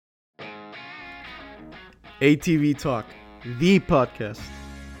ATV Talk, the podcast.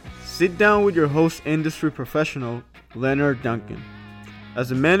 Sit down with your host, industry professional, Leonard Duncan, as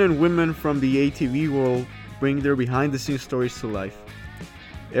the men and women from the ATV world bring their behind-the-scenes stories to life.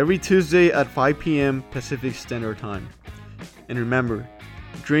 Every Tuesday at 5 p.m. Pacific Standard Time. And remember,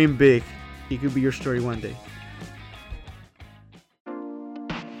 dream big. It could be your story one day.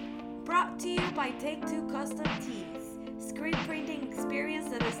 Brought to you by Take Two Custom Tees, screen printing experience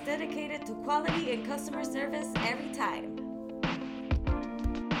that is dedicated to quality and customer service every time.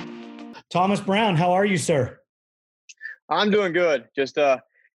 Thomas Brown, how are you, sir? I'm doing good. Just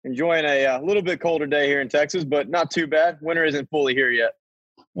enjoying a little bit colder day here in Texas, but not too bad. Winter isn't fully here yet.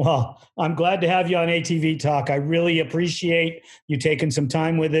 Well, I'm glad to have you on ATV Talk. I really appreciate you taking some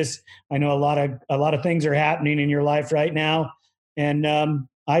time with us. I know a lot of things are happening in your life right now, and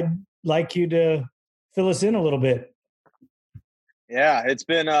I'd like you to fill us in a little bit. Yeah, it's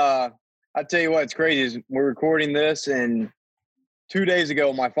been. I tell you what, it's crazy. Is we're recording this, and 2 days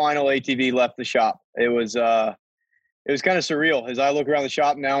ago, my final ATV left the shop. It was kind of surreal as I look around the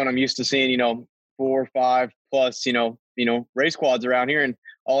shop now, and I'm used to seeing 4 or 5 plus race quads around here, and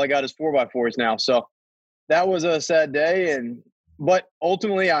all I got is 4x4s now. So that was a sad day, but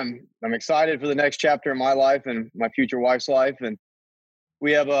ultimately I'm excited for the next chapter of my life and my future wife's life. And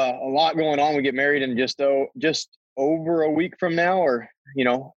we have a lot going on. We get married in just over a week from now, or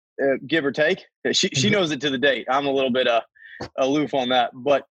give or take. She knows it to the date. I'm a little bit aloof on that,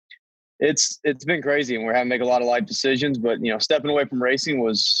 but it's been crazy, and we're having to make a lot of life decisions. But stepping away from racing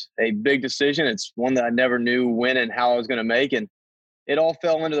was a big decision. It's one that I never knew when and how I was going to make, and it all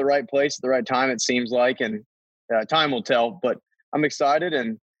fell into the right place at the right time, it seems like, and time will tell. But I'm excited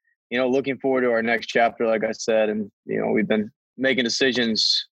and looking forward to our next chapter, like I said. And we've been making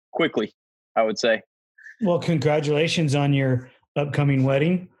decisions quickly, I would say. Well, congratulations on your upcoming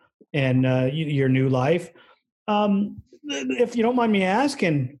wedding and your new life. If you don't mind me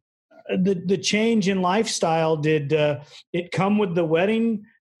asking, the change in lifestyle, did it come with the wedding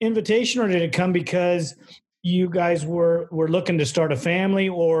invitation, or did it come because you guys were looking to start a family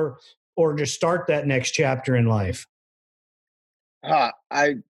or to start that next chapter in life? A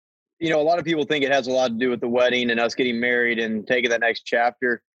lot of people think it has a lot to do with the wedding and us getting married and taking that next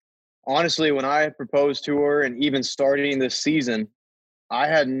chapter. Honestly, when I proposed to her and even starting this season, I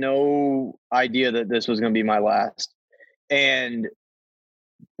had no idea that this was going to be my last. And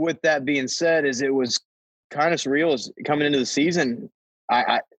with that being said, it was kind of surreal as coming into the season.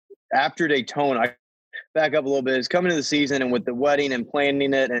 After Daytona, I back up a little bit, is coming into the season and with the wedding and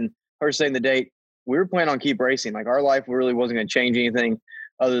planning it and her saying the date, we were planning on keep racing. Like, our life really wasn't going to change anything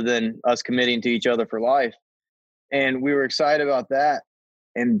other than us committing to each other for life. And we were excited about that.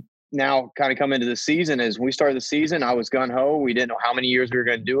 And now kind of come into the season, as we started the season, I was gung-ho. We didn't know how many years we were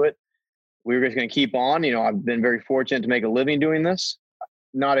going to do it. We were just going to keep on. I've been very fortunate to make a living doing this.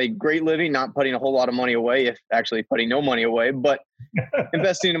 Not a great living, not putting a whole lot of money away, if actually putting no money away, but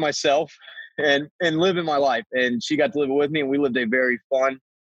investing in myself and living my life. And she got to live it with me, and we lived a very fun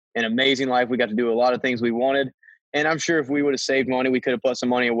and amazing life. We got to do a lot of things we wanted. And I'm sure if we would have saved money, we could have put some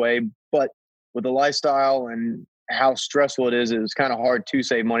money away. But with the lifestyle and how stressful it was kind of hard to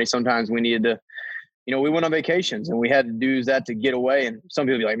save money. Sometimes we needed to, we went on vacations and we had to do that to get away. And some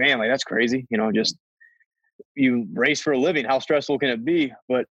people be like, man, that's crazy. Just you race for a living. How stressful can it be?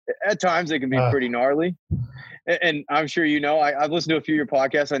 But at times it can be pretty gnarly. And I'm sure I've listened to a few of your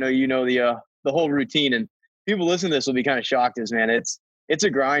podcasts. I know the whole routine, and people listening to this will be kind of shocked it's a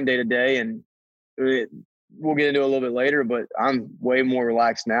grind day to day, and we'll get into it a little bit later, but I'm way more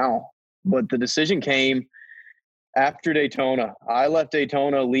relaxed now. But the decision came after Daytona. I left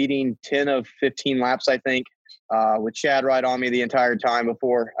Daytona leading 10 of 15 laps, I think, with Chad right on me the entire time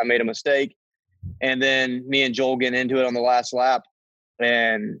before I made a mistake. And then me and Joel getting into it on the last lap,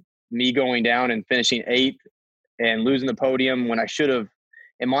 and me going down and finishing 8th and losing the podium when I should have,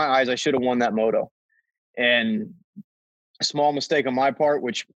 in my eyes, I should have won that moto. And a small mistake on my part,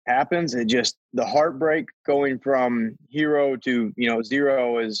 which happens, the heartbreak going from hero to,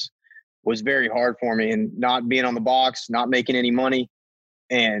 zero was very hard for me, and not being on the box, not making any money.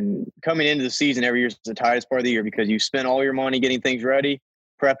 And coming into the season every year is the tightest part of the year, because you spend all your money getting things ready,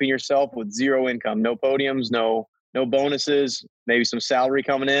 prepping yourself with zero income, no podiums, no bonuses, maybe some salary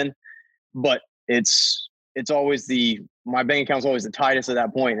coming in. But it's always my bank account's always the tightest at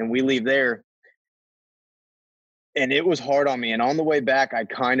that point. And we leave there, and it was hard on me. And on the way back, I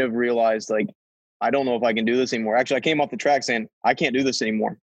kind of realized, I don't know if I can do this anymore. Actually, I came off the track saying, I can't do this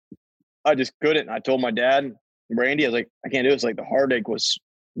anymore. I just couldn't. I told my dad, Brandy, I was like, I can't do this. The heartache was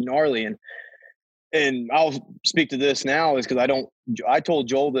gnarly. And and I'll speak to this now is because I told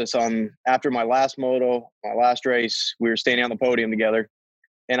Joel this after my last moto, my last race, we were standing on the podium together.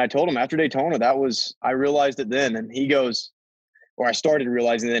 And I told him after Daytona, I realized it then. And he goes, or I started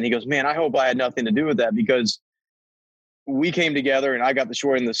realizing it then, he goes, man, I hope I had nothing to do with that, because we came together and I got the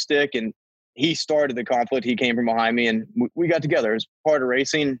short end of the stick, and he started the conflict. He came from behind me and we got together as part of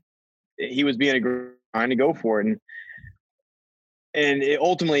racing. He was being trying to go for it. And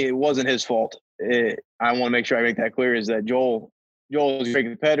ultimately it wasn't his fault. I want to make sure I make that clear, is that Joel was a great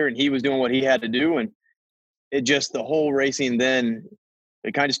competitor and he was doing what he had to do. And it just, the whole racing then,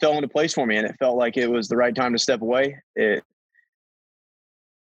 it kind of just fell into place for me, and it felt like it was the right time to step away.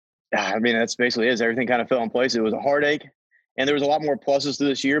 That's basically it. Everything kind of fell in place. It was a heartache, and there was a lot more pluses to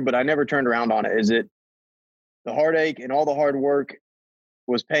this year, but I never turned around on it. The heartache and all the hard work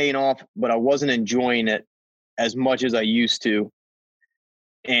was paying off, but I wasn't enjoying it as much as I used to.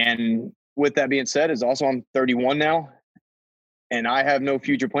 And with that being said, is also I'm 31 now, and I have no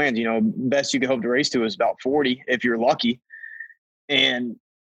future plans. Best you could hope to race to is about 40 if you're lucky. And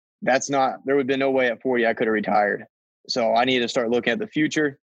there would have been no way at 40 I could have retired. So I needed to start looking at the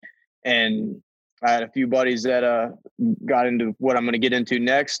future. And I had a few buddies that got into what I'm going to get into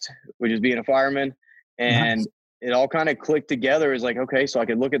next, which is being a fireman. And nice. It all kind of clicked together. It's like, okay, so I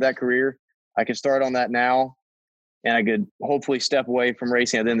could look at that career. I could start on that now, and I could hopefully step away from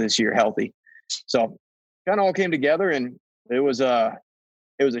racing at the end of this year healthy. So kind of all came together, and it was a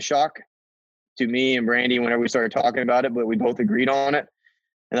shock to me and Brandy whenever we started talking about it, but we both agreed on it.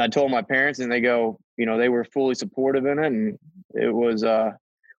 And I told my parents, and they go, they were fully supportive in it. And it was,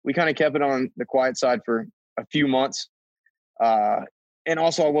 we kind of kept it on the quiet side for a few months. And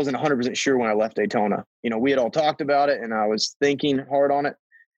also I wasn't 100% sure when I left Daytona. We had all talked about it, and I was thinking hard on it.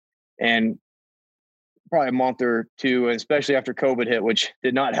 And probably a month or two, and especially after COVID hit, which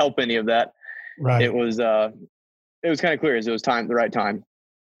did not help any of that. Right. It was kind of clear as it was the right time.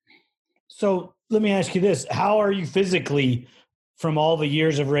 So let me ask you this. How are you physically from all the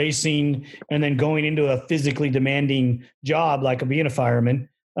years of racing and then going into a physically demanding job like being a fireman?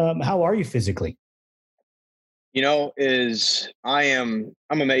 How are you physically? I'm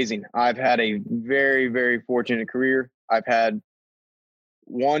amazing. I've had a very, very fortunate career. I've had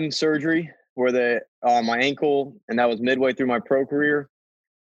one surgery on my ankle, and that was midway through my pro career.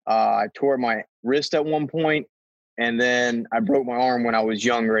 I tore my wrist at one point, and then I broke my arm when I was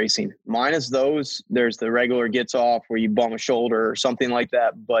young racing. Minus those, there's the regular gets off where you bum a shoulder or something like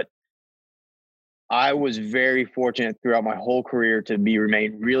that. But I was very fortunate throughout my whole career to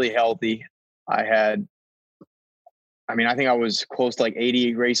remain really healthy. I think I was close to like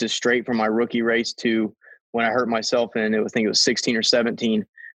 80 races straight from my rookie race to when I hurt myself, and I think it was 16 or 17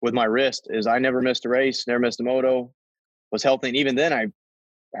 with my wrist. Is I never missed a race, never missed a moto, was healthy. And even then I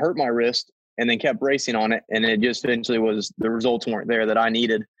hurt my wrist and then kept racing on it. And it just eventually the results weren't there that I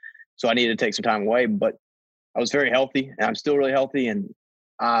needed. So I needed to take some time away, but I was very healthy, and I'm still really healthy. And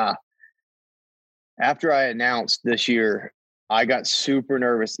after I announced this year, I got super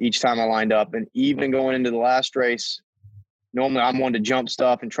nervous each time I lined up. And even going into the last race, normally I'm one to jump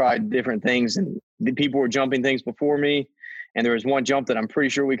stuff and try different things. And the people were jumping things before me. And there was one jump that I'm pretty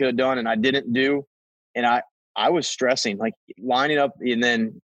sure we could have done and I didn't do. And I was stressing, like lining up. And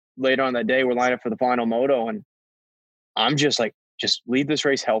then later on that day, we're lining up for the final moto. And I'm just like, just leave this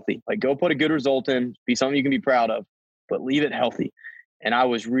race healthy. Like, go put a good result in, be something you can be proud of, but leave it healthy. And I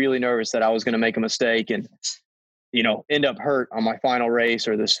was really nervous that I was going to make a mistake and, end up hurt on my final race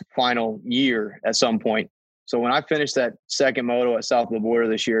or this final year at some point. So when I finished that second moto at South of the Border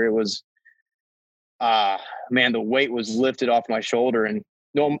this year, it was, the weight was lifted off my shoulder. And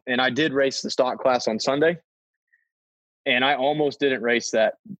I did race the stock class on Sunday, and I almost didn't race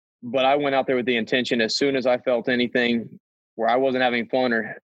that, but I went out there with the intention, as soon as I felt anything where I wasn't having fun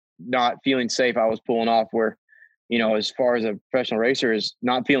or not feeling safe, I was pulling off. Where, as far as a professional racer, is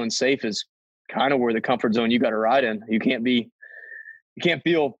not feeling safe is kind of where the comfort zone you got to ride in. You can't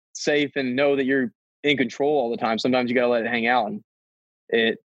feel safe and know that you're in control all the time. Sometimes you got to let it hang out.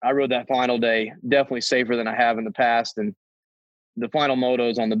 And I rode that final day definitely safer than I have in the past. And the final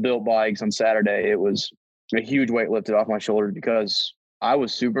motos on the built bikes on Saturday, it was a huge weight lifted off my shoulders because I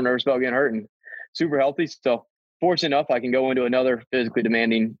was super nervous about getting hurt and super healthy. So fortunate enough, I can go into another physically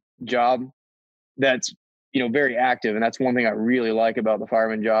demanding job that's, very active. And that's one thing I really like about the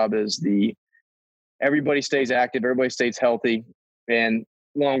fireman job is everybody stays active, everybody stays healthy. And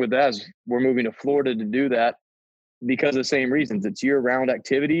along with that, we're moving to Florida to do that because of the same reasons. It's year-round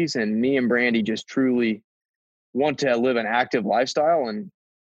activities, and me and Brandy just truly want to live an active lifestyle. And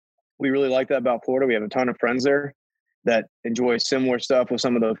we really like that about Florida. We have a ton of friends there. that enjoy similar stuff with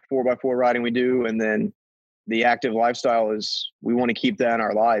some of the 4x4 riding we do. And then the active lifestyle is, we want to keep that in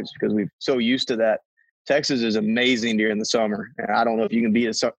our lives because we're so used to that. Texas is amazing during the summer. And I don't know if you can beat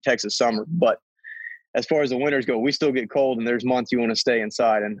a Texas summer, but as far as the winters go, we still get cold and there's months you want to stay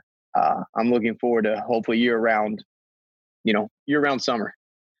inside. And I'm looking forward to hopefully year-round summer.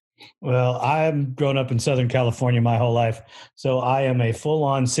 Well, I'm grown up in Southern California my whole life, so I am a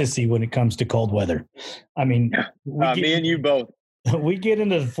full-on sissy when it comes to cold weather. I mean, me and you both. We get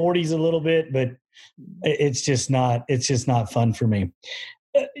into the 40s a little bit, but it's just not fun for me.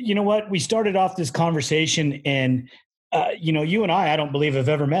 You know what? We started off this conversation, and you and I don't believe have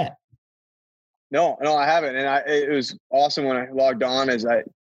ever met. No, I haven't, and it was awesome when I logged on. As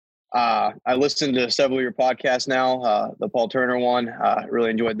I listened to several of your podcasts now, the Paul Turner one,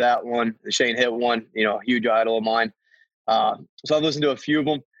 really enjoyed that one. The Shane Hitt one, huge idol of mine. So I've listened to a few of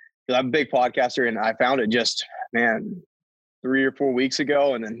them because I'm a big podcaster, and I found it just, 3 or 4 weeks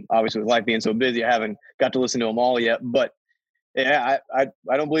ago. And then obviously with life being so busy, I haven't got to listen to them all yet. But yeah, I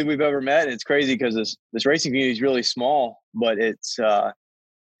don't believe we've ever met. It's crazy because this racing community is really small, but it's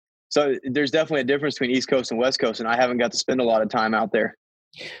so there's definitely a difference between East Coast and West Coast, and I haven't got to spend a lot of time out there.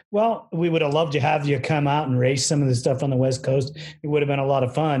 Well, we would have loved to have you come out and race some of the stuff on the West Coast. It would have been a lot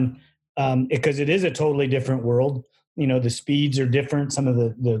of fun because it is a totally different world. The speeds are different. Some of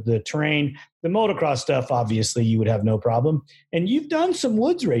the terrain, the motocross stuff, obviously you would have no problem. And you've done some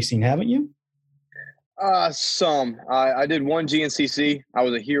woods racing, haven't you? Some. I did one GNCC. I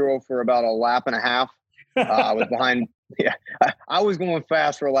was a hero for about a lap and a half. I was behind. Yeah, I was going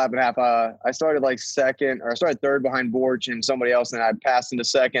fast for a lap and a half. I started third behind Borch and somebody else, and I passed into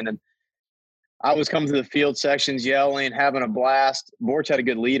second. And I was coming to the field sections yelling, having a blast. Borch had a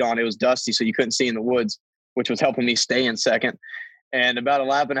good lead on. It was dusty, so you couldn't see in the woods, which was helping me stay in second. And about a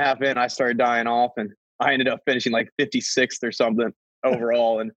lap and a half in, I started dying off, and I ended up finishing like 56th or something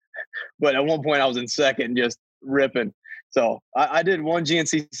overall. But at one point, I was in second, just ripping. So I did one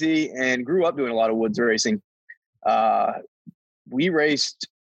GNCC and grew up doing a lot of woods racing. We raced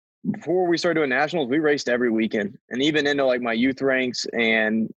before we started doing nationals. We raced every weekend, and even into like my youth ranks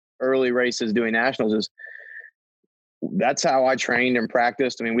and early races doing nationals that's how I trained and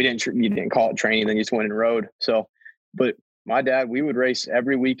practiced. I mean, you didn't call it training, then you just went and rode. So, but my dad, we would race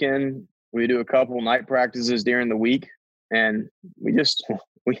every weekend. We do a couple night practices during the week, and we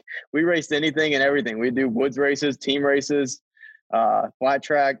raced anything and everything. We do woods races, team races, flat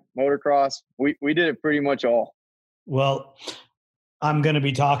track, motocross. We did it pretty much all. Well, I'm going to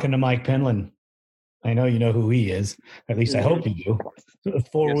be talking to Mike Penland. I know you know who he is. At least I hope you do.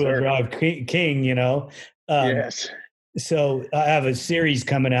 Four-wheel drive king, Yes. So I have a series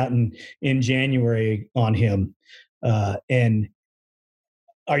coming out in January on him. And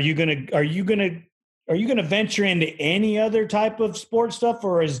are you gonna venture into any other type of sports stuff,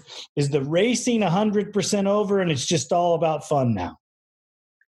 or is the racing 100% over and it's just all about fun now?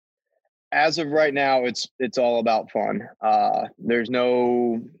 As of right now, it's all about fun. There's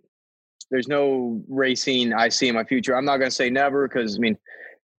no racing I see in my future. I'm not going to say never because 3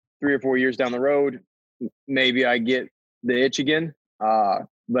 or 4 years down the road, maybe I get the itch again. But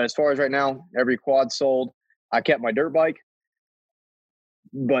as far as right now, every quad sold. I kept my dirt bike.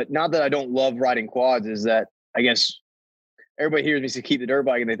 But not that I don't love riding quads, is that I guess everybody hears me say keep the dirt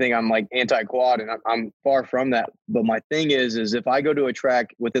bike and they think I'm like anti-quad, and I'm far from that. But my thing is if I go to a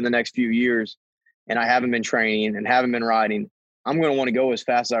track within the next few years and I haven't been training and haven't been riding, I'm going to want to go as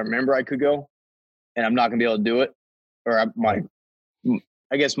fast as I remember I could go, and I'm not going to be able to do it. Or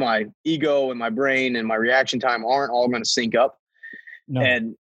I guess my ego and my brain and my reaction time aren't all going to sync up. No.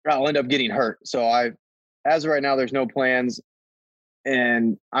 And I'll end up getting hurt. So as of right now, there's no plans,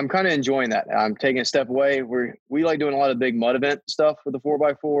 and I'm kind of enjoying that. I'm taking a step away. We like doing a lot of big mud event stuff with the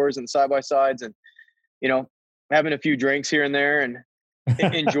 4x4s and side-by-sides, and, having a few drinks here and there and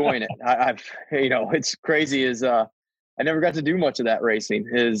enjoying it. It's crazy I never got to do much of that racing.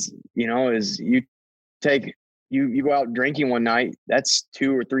 You go out drinking one night, that's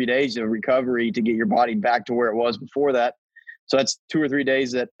 2 or 3 days of recovery to get your body back to where it was before that. So that's 2 or 3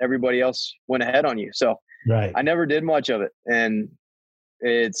 days that everybody else went ahead on you. So right. I never did much of it. And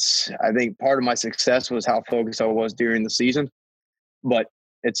I think part of my success was how focused I was during the season, but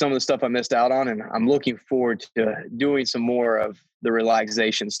it's some of the stuff I missed out on. And I'm looking forward to doing some more of the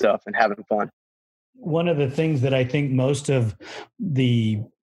relaxation stuff and having fun. One of the things that I think most of the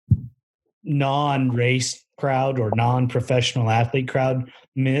non-race crowd or non-professional athlete crowd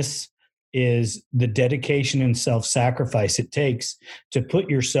miss is the dedication and self-sacrifice it takes to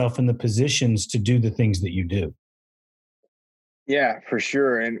put yourself in the positions to do the things that you do. Yeah, for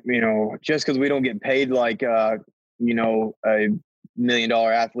sure. And, just because we don't get paid like, a $1 million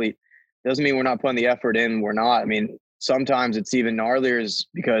athlete. Doesn't mean we're not putting the effort in. We're not. I mean, sometimes it's even gnarlier is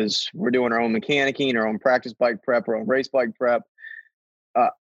because we're doing our own mechanicking, our own practice bike prep, our own race bike prep.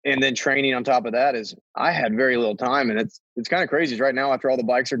 And then training on top of that is I had very little time. And it's kind of crazy. Right now, after all the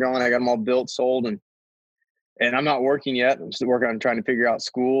bikes are gone, I got them all built, sold, and I'm not working yet. I'm still working on trying to figure out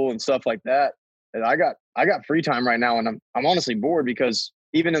school and stuff like that. And I got free time right now, and I'm honestly bored because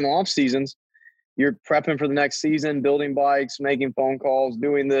even in the off seasons, you're prepping for the next season, building bikes, making phone calls,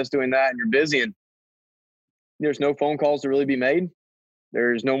 doing this, doing that, and you're busy. And there's no phone calls to really be made.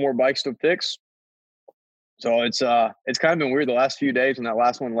 There's no more bikes to fix. So it's kind of been weird the last few days when that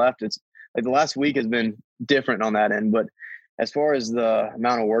last one left. It's like the last week has been different on that end. But as far as the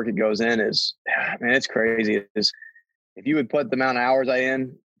amount of work it goes in is, man, it's crazy. If you would put the amount of hours I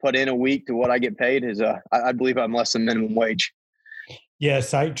put in a week to what I get paid I believe I'm less than minimum wage.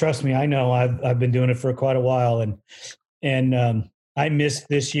 Yes, trust me. I know I've been doing it for quite a while, and I missed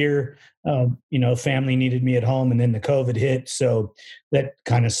this year. Family needed me at home, and then the COVID hit, so that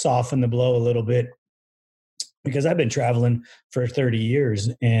kind of softened the blow a little bit because I've been traveling for 30 years,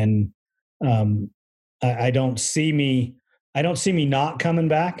 and I don't see me not coming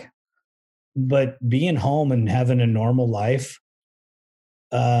back, but being home and having a normal life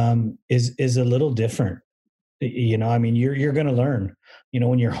is a little different. I mean, you're going to learn,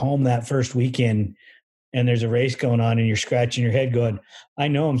 when you're home that first weekend and there's a race going on and you're scratching your head going, I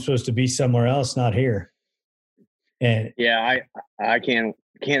know I'm supposed to be somewhere else, not here. And yeah, I can't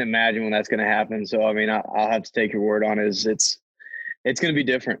imagine when that's going to happen. So, I mean, I'll have to take your word on it. It's going to be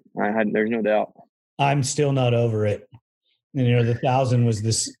different. There's no doubt. I'm still not over it. And, the 1,000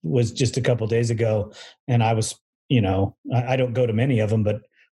 was just a couple of days ago. And I was, I don't go to many of them, but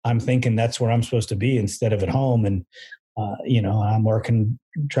I'm thinking that's where I'm supposed to be instead of at home. And, I'm working,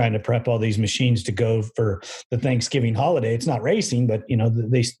 trying to prep all these machines to go for the Thanksgiving holiday. It's not racing, but,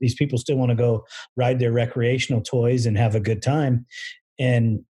 these people still want to go ride their recreational toys and have a good time.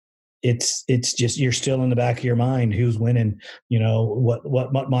 And it's just, you're still in the back of your mind, who's winning,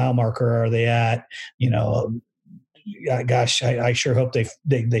 what mile marker are they at, gosh, I sure hope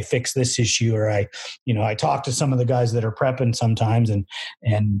they fix this issue. Or I talk to some of the guys that are prepping sometimes, and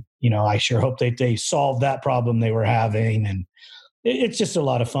I sure hope they solve that problem they were having. And it's just a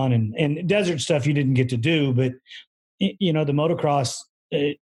lot of fun and desert stuff you didn't get to do, but the motocross,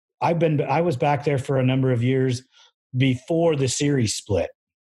 I was back there for a number of years before the series split.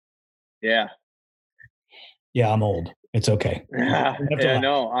 Yeah. Yeah. I'm old. It's okay. Yeah,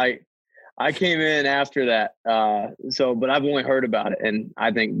 no, I came in after that. But I've only heard about it. And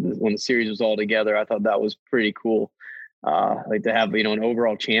I think when the series was all together, I thought that was pretty cool. Like to have, an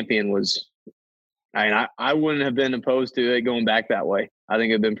overall champion I wouldn't have been opposed to it going back that way. I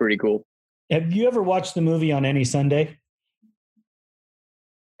think it'd been pretty cool. Have you ever watched the movie On Any Sunday?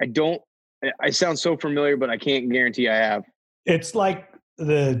 I sound so familiar, but I can't guarantee I have. It's like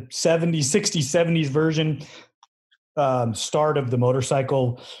the 60s, 70s version, start of the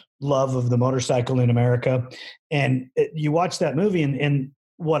motorcycle, love of the motorcycle in America. And you watch that movie, and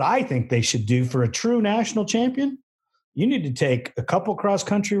what I think they should do for a true national champion, you need to take a couple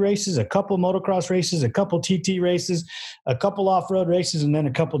cross-country races, a couple motocross races, a couple TT races, a couple off-road races, and then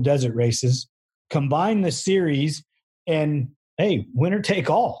a couple desert races. Combine the series, and, hey, winner take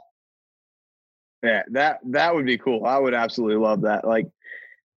all. Yeah, that would be cool. I would absolutely love that. Like,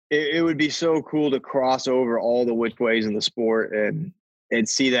 it would be so cool to cross over all the which ways in the sport and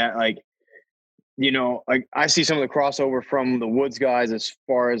see that, like, like I see some of the crossover from the Woods guys as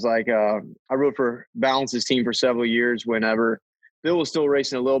far as I rode for Balance's team for several years whenever Bill was still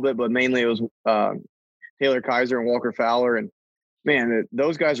racing a little bit, but mainly it was Taylor Kaiser and Walker Fowler. And man,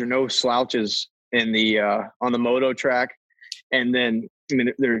 those guys are no slouches in the on the moto track. And then, I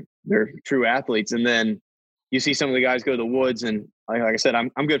mean, they're true athletes. And then you see some of the guys go to the Woods, and like I said,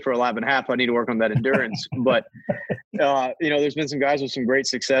 I'm good for a lap and a half. I need to work on that endurance. But there's been some guys with some great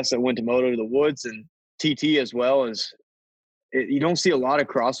success that went to moto to the Woods and TT as well. As you don't see a lot of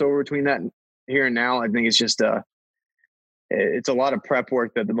crossover between that here and now. I think it's just it's a lot of prep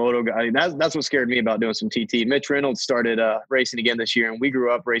work that the moto guy. That's what scared me about doing some TT. Mitch Reynolds started racing again this year, and we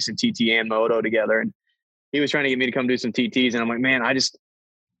grew up racing TT and moto together. And he was trying to get me to come do some TTs, and I'm like, man,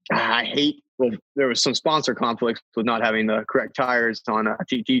 I hate. Well, there was some sponsor conflicts with not having the correct tires on a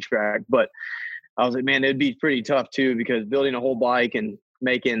TT track, but I was like, man, it'd be pretty tough too, because building a whole bike and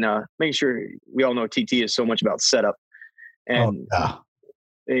making sure, we all know TT is so much about setup, and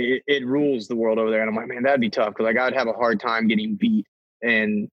it rules the world over there. And I'm like, man, that'd be tough, because like I'd have a hard time getting beat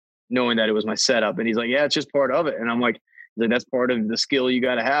and knowing that it was my setup. And he's like, yeah, it's just part of it. And I'm like, that's part of the skill you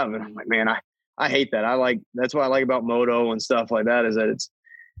got to have. And I'm like, man, I hate that. That's what I like about moto and stuff like that, is that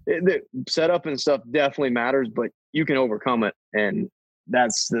the setup and stuff definitely matters, but you can overcome it. And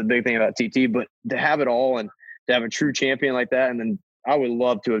that's the big thing about TT. But to have it all and to have a true champion like that, and then I would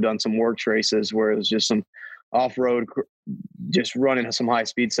love to have done some works races where it was just some off-road, just running some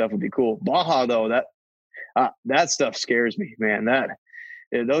high-speed stuff would be cool. Baja, though, that stuff scares me, man.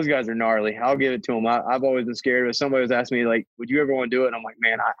 Those guys are gnarly. I'll give it to them. I've always been scared. But somebody was asking me, like, would you ever want to do it? And I'm like,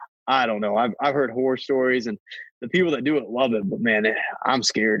 man, I don't know. I've heard horror stories, and the people that do it love it, but man, I'm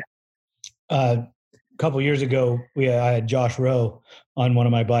scared. A couple of years ago, I had Josh Rowe on one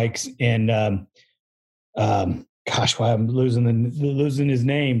of my bikes, and gosh, why I'm losing his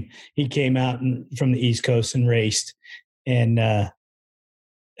name. He came out from the East Coast and raced, and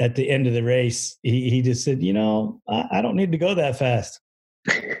at the end of the race, he just said, I don't need to go that fast,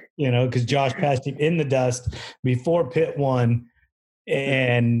 because Josh passed him in the dust before pit one.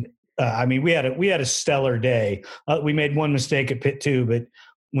 And we had a stellar day. We made one mistake at pit two, but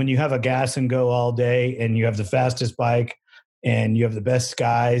when you have a gas and go all day and you have the fastest bike and you have the best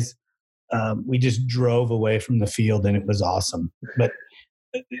skies, we just drove away from the field, and it was awesome. But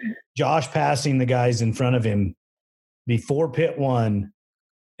Josh passing the guys in front of him before pit one,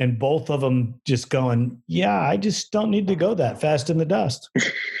 and both of them just going, yeah, I just don't need to go that fast in the dust.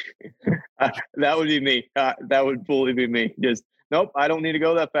 That would be me. That would fully be me. Just, nope, I don't need to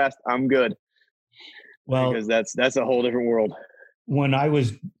go that fast. I'm good. Well, because that's a whole different world. When I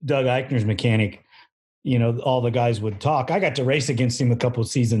was Doug Eichner's mechanic, all the guys would talk. I got to race against him a couple of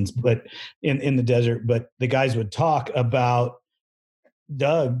seasons, but in the desert, but the guys would talk about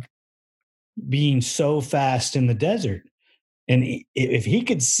Doug being so fast in the desert. And if he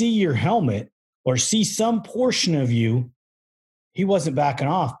could see your helmet or see some portion of you, he wasn't backing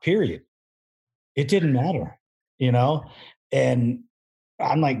off, period. It didn't matter, And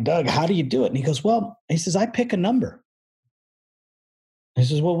I'm like, Doug, how do you do it? And he goes, he says, I pick a number. He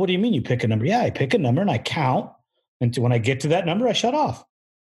says, well, what do you mean you pick a number? Yeah, I pick a number and I count. And when I get to that number, I shut off.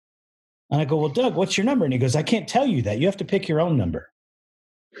 And I go, well, Doug, what's your number? And he goes, I can't tell you that. You have to pick your own number.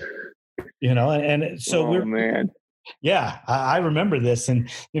 And so man. Yeah, I remember this. And,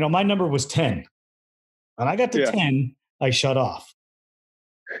 my number was 10. When I got to 10, I shut off.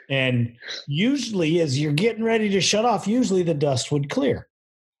 And usually as you're getting ready to shut off, usually the dust would clear.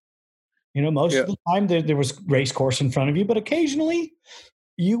 Most of the time there was race course in front of you, but occasionally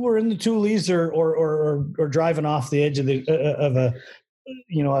you were in the Tules or driving off the edge of there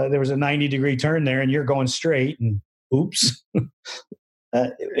was a 90-degree turn there and you're going straight and oops.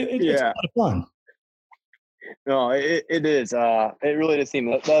 It's a lot of fun. No, it is. It really does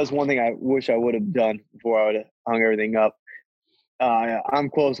seem that was one thing I wish I would have done before I would have hung everything up. I'm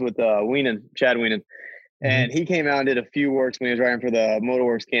close with Chad Wienen, and he came out and did a few works when he was riding for the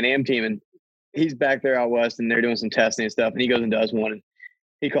Motorworks Can-Am team, and he's back there out west, and they're doing some testing and stuff, and he goes and does one, and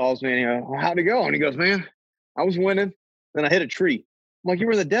he calls me, and he goes, well, how'd it go? And he goes, man, I was winning, then I hit a tree. I'm like, you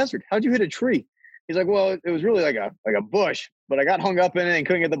were in the desert. How'd you hit a tree? He's like, well, it was really like a bush, but I got hung up in it and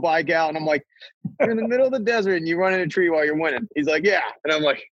couldn't get the bike out. And I'm like, you're in the middle of the desert and you run in a tree while you're winning. He's like, yeah. And I'm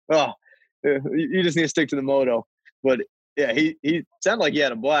like, oh, you just need to stick to the moto. But yeah, he sounded like he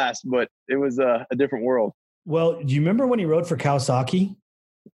had a blast, but it was a different world. Well, do you remember when he rode for Kawasaki?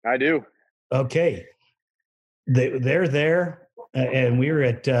 I do. Okay. They're there, and we were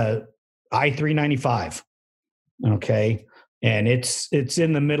at I-395. Okay. And it's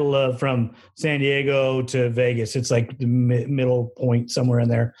in the middle of from San Diego to Vegas. It's like the middle point somewhere in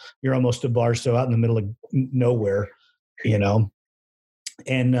there. You're almost to Barstow, out in the middle of nowhere,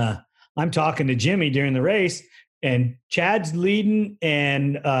 And I'm talking to Jimmy during the race, and Chad's leading,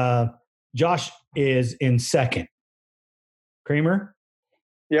 and Josh is in second. Creamer?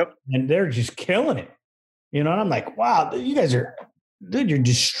 Yep. And they're just killing it. And I'm like, wow, you guys are – dude, you're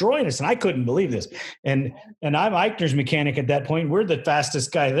destroying us. And I couldn't believe this. And I'm Eichner's mechanic at that point. We're the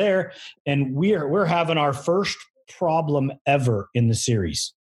fastest guy there. And we're having our first problem ever in the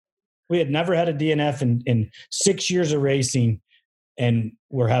series. We had never had a DNF in 6 years of racing. And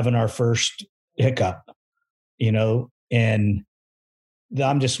we're having our first hiccup, and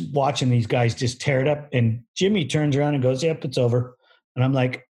I'm just watching these guys just tear it up. And Jimmy turns around and goes, yep, it's over. And I'm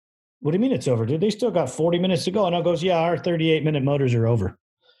like, what do you mean it's over, dude? They still got 40 minutes to go. And I goes, yeah, our 38-minute motors are over.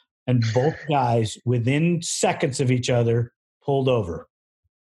 And both guys, within seconds of each other, pulled over.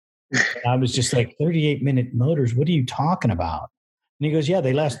 And I was just like, 38-minute motors? What are you talking about? And he goes, yeah,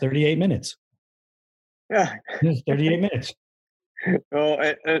 they last 38 minutes. Yeah. 38 minutes. Oh,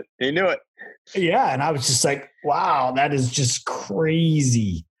 he knew it. Yeah. And I was just like, wow, that is just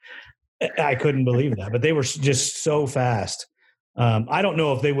crazy. I couldn't believe that. But they were just so fast. I don't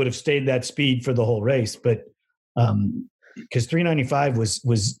know if they would have stayed that speed for the whole race, but because 395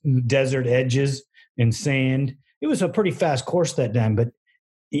 was desert edges and sand. It was a pretty fast course that time, but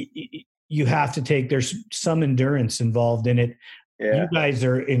you have to there's some endurance involved in it. Yeah. You guys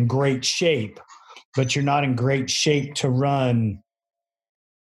are in great shape, but you're not in great shape to run,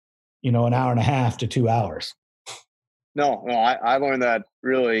 an hour and a half to 2 hours. No, I learned that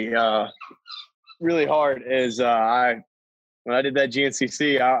really, really hard is when I did that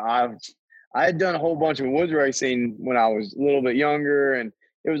GNCC, I had done a whole bunch of woods racing when I was a little bit younger, and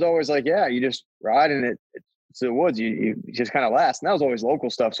it was always like, yeah, you just ride in it's the woods. You just kind of last. And that was always local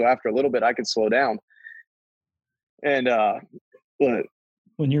stuff. So after a little bit, I could slow down. And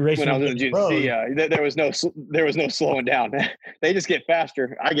when you're racing, when I was in the GNCC, there was no slowing down. They just get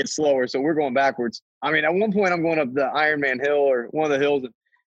faster. I get slower. So we're going backwards. I mean, at one point I'm going up the Ironman Hill or one of the hills, and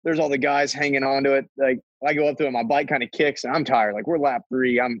there's all the guys hanging onto it. Like I go up to it, my bike kind of kicks, and I'm tired. Like we're lap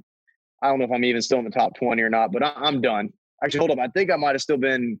 3. I don't know if I'm even still in the top 20 or not, but I'm done. Actually, hold up. I think I might have still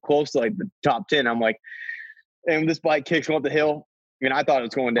been close to like the top 10. I'm like, and this bike kicks me up the hill. I mean, I thought it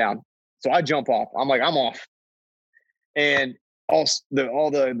was going down. So I jump off. I'm like, I'm off. And all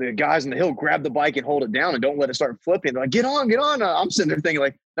the guys on the hill grab the bike and hold it down and don't let it start flipping. They're like, get on. I'm sitting there thinking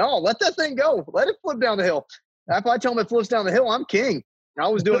like, no, let that thing go. Let it flip down the hill. If I tell them it flips down the hill, I'm king. I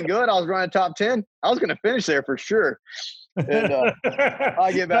was doing good. I was running top 10. I was going to finish there for sure. And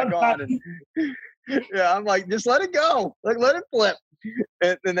I get back on. And, yeah, I'm like, just let it go. Like, let it flip.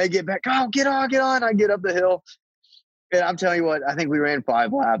 And then they get back. Oh, get on. I get up the hill. And I'm telling you what, I think we ran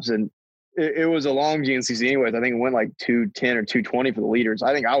 5 laps. And it was a long GNCC anyways. I think it went like 2:10 or 2:20 for the leaders.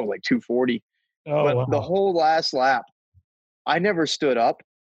 I think I was like 2:40. Oh, but wow. The whole last lap, I never stood up.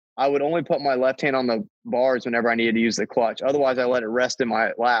 I would only put my left hand on the bars whenever I needed to use the clutch. Otherwise, I let it rest in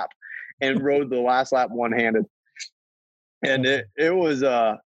my lap and rode the last lap one-handed. And it was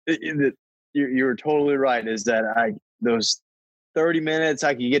you were totally right. Is that those 30 minutes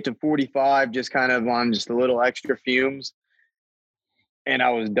I could get to 45 just kind of on just a little extra fumes, and I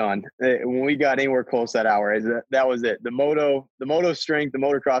was done. When we got anywhere close to that hour, that was it. The moto strength, the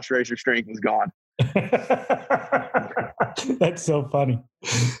motocross racer strength was gone. That's so funny.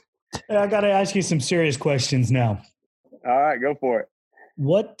 Hey, I got to ask you some serious questions now. All right, go for it.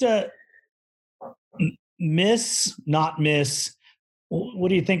 What not miss? What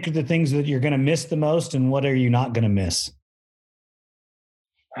do you think are the things that you're going to miss the most, and what are you not going to miss?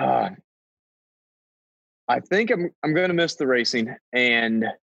 I think I'm going to miss the racing and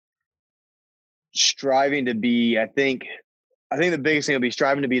striving to be. I think the biggest thing will be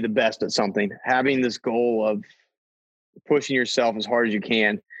striving to be the best at something. Having this goal of pushing yourself as hard as you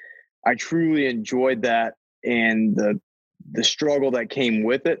can. I truly enjoyed that and the struggle that came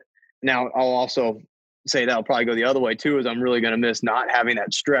with it. Now, I'll also say that'll probably go the other way too, is I'm really going to miss not having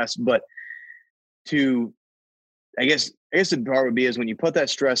that stress. But I guess the part would be is when you put that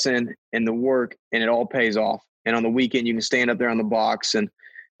stress in and the work and it all pays off. And on the weekend, you can stand up there on the box. And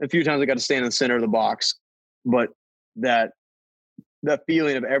a few times I got to stand in the center of the box. But that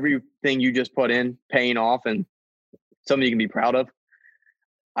feeling of everything you just put in paying off and something you can be proud of,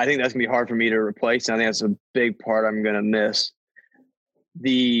 I think that's going to be hard for me to replace. And I think that's a big part I'm going to miss. And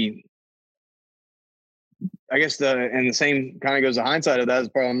the same kind of goes to hindsight of that is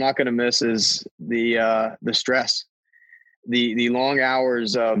part I'm not going to miss is the stress, the long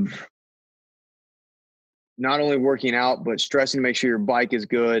hours of not only working out, but stressing to make sure your bike is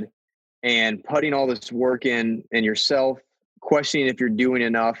good and putting all this work in and yourself, questioning if you're doing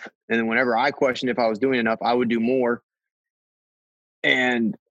enough. And then whenever I questioned if I was doing enough, I would do more.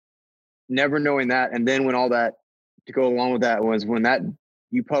 And never knowing that. And then when all that to go along with that was when that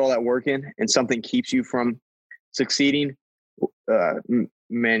you put all that work in and something keeps you from succeeding,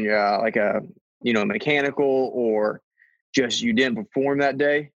 like a, mechanical or just you didn't perform that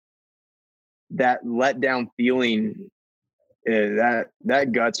day, that letdown feeling, that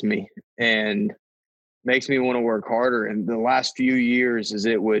guts me and makes me want to work harder. And the last few years is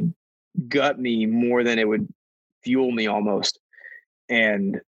it would gut me more than it would fuel me almost.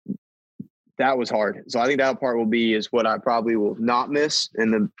 And that was hard. So I think that part is what I probably will not miss.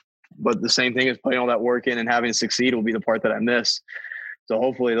 But the same thing as putting all that work in and having to succeed will be the part that I miss. So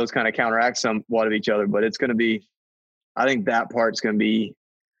hopefully those kind of counteract somewhat of each other, but it's going to be, I think that part's going to be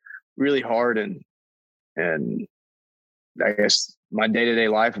really hard. And I guess my day-to-day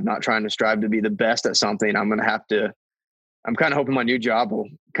life of not trying to strive to be the best at something, I'm kind of hoping my new job will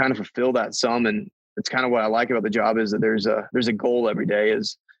kind of fulfill that some. And it's kind of what I like about the job is that there's a goal every day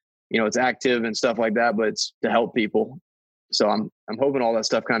is, it's active and stuff like that, but it's to help people So I'm hoping all that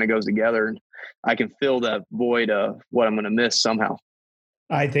stuff kind of goes together and I can fill that void of what I'm going to miss somehow.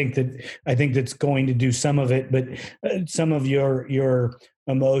 I think that's going to do some of it, but some of your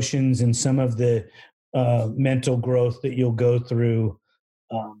emotions and some of the mental growth that you'll go through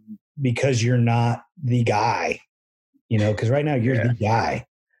because you're not the guy, because right now you're the guy.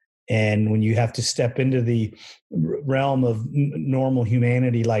 And when you have to step into the realm of normal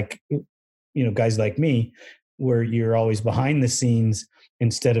humanity, like, guys like me, where you're always behind the scenes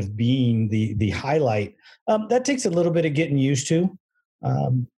instead of being the highlight, that takes a little bit of getting used to.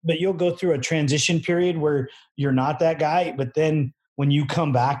 But you'll go through a transition period where you're not that guy. But then when you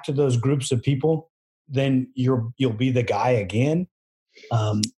come back to those groups of people, then you'll be the guy again.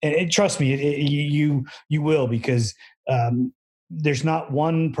 And trust me, you will, because there's not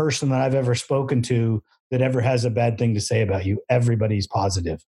one person that I've ever spoken to that ever has a bad thing to say about you. Everybody's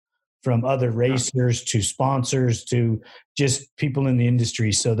positive, from other racers to sponsors to just people in the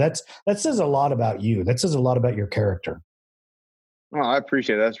industry. So that says a lot about you. That says a lot about your character. Oh, I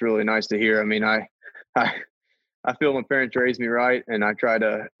appreciate it. That's really nice to hear. I mean, I feel my parents raised me right, and I try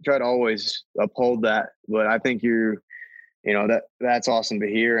to always uphold that. But I think that's awesome to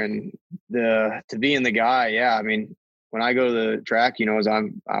hear, and to being the guy. Yeah, I mean, when I go to the track,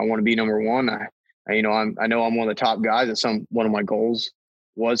 I want to be number one. I know I'm one of the top guys. That's one of my goals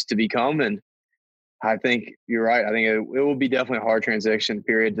was to become, and I think you're right. I think it will be definitely a hard transition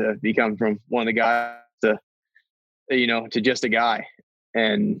period to become from one of the guys to just a guy.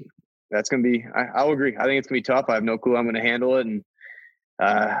 And that's going to be, I'll agree. I think it's going to be tough. I have no clue how I'm going to handle it. And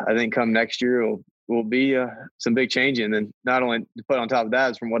I think come next year will be some big change. And then not only to put on top of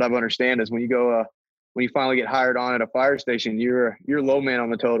that, is from what I've understand, is when you go, when you finally get hired on at a fire station, you're low man on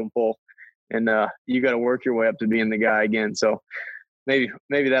the totem pole, and you got to work your way up to being the guy again. So maybe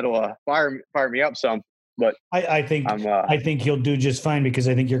that'll fire me up some. But I think you'll do just fine, because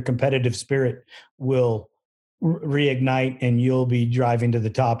I think your competitive spirit will reignite, and you'll be driving to the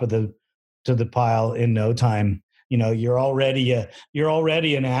top of the pile in no time. You're already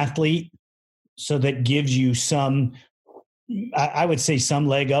an athlete, so that gives you some, I would say, some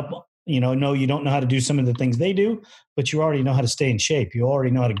leg up. No, you don't know how to do some of the things they do, but you already know how to stay in shape. You already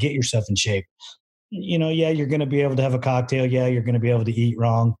know how to get yourself in shape. Yeah, you're going to be able to have a cocktail. Yeah, you're going to be able to eat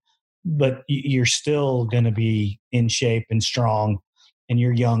wrong, but you're still going to be in shape and strong, and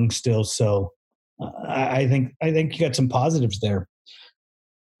you're young still. So I think you got some positives there.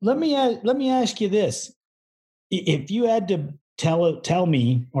 Let me ask you this: if you had to tell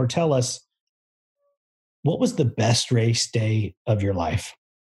me or tell us, what was the best race day of your life?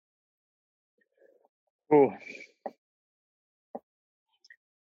 Oh,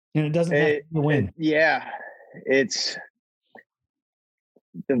 and it doesn't have to be a win. It's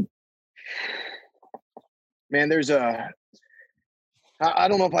man. There's I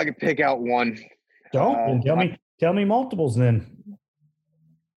don't know if I could pick out one. Don't tell me multiples then.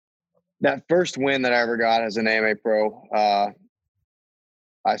 That first win that I ever got as an AMA pro,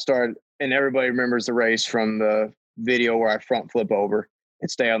 I started, and everybody remembers the race from the video where I front flip over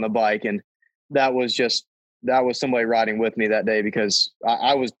and stay on the bike. And that was somebody riding with me that day, because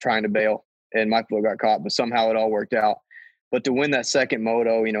I was trying to bail and my foot got caught, but somehow it all worked out. But to win that second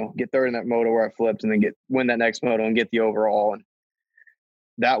moto, get third in that moto where I flipped, and then win that next moto and get the overall. And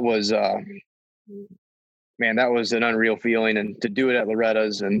that was, man, that was an unreal feeling. And to do it at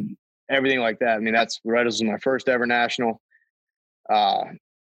Loretta's and everything like that. I mean, Loretta's was my first ever national.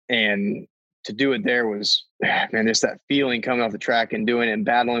 And to do it there was, man, just that feeling coming off the track and doing it and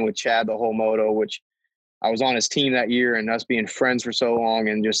battling with Chad the whole moto, which I was on his team that year, and us being friends for so long,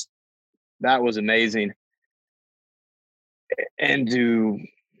 and just, that was amazing. And to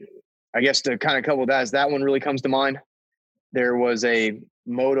kind of couple that one really comes to mind. There was a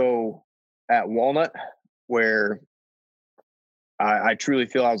moto at Walnut where I truly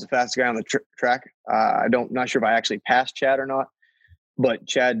feel I was the fastest guy on the track. Not sure if I actually passed Chad or not, but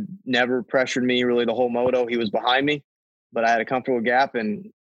Chad never pressured me really the whole moto. He was behind me, but I had a comfortable gap,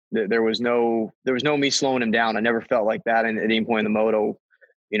 and there was no me slowing him down. I never felt like that at any point in the moto.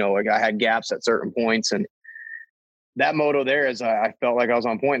 Like I had gaps at certain points, and that moto there, as I felt like I was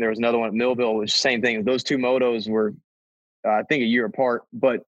on point. There was another one at Millville, which same thing. Those two motos were, I think, a year apart,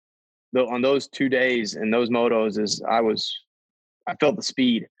 but on those 2 days and those motos, I felt the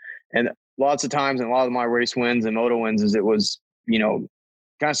speed. And lots of times, and a lot of my race wins and moto wins, it was, kind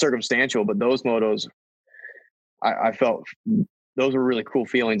of circumstantial, but those motos, I felt those were really cool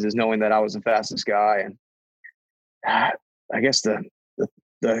feelings, is knowing that I was the fastest guy. And I guess the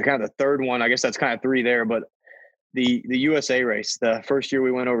kind of the third one, I guess that's kind of three there, but the USA race, the first year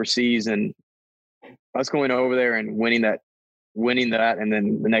we went overseas, and us going over there and winning that winning that, and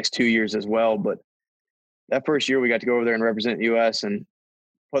then the next 2 years as well. But that first year we got to go over there and represent the U.S. and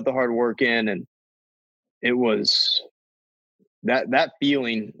put the hard work in, and it was that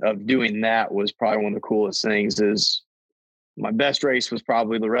feeling of doing that was probably one of the coolest things. Is my best race was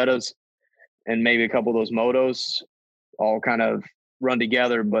probably Loretta's and maybe a couple of those motos all kind of run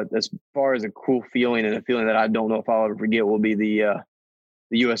together. But as far as a cool feeling and a feeling that I don't know if I'll ever forget will be the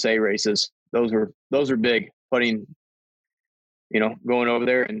USA races. Those were big. Putting, going over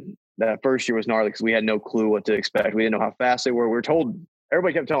there, and that first year was gnarly because we had no clue what to expect. We didn't know how fast they were. We were told,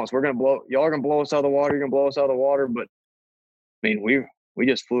 everybody kept telling us, y'all are going to blow us out of the water. You're going to blow us out of the water. But I mean, we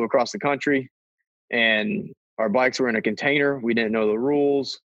just flew across the country, and our bikes were in a container. We didn't know the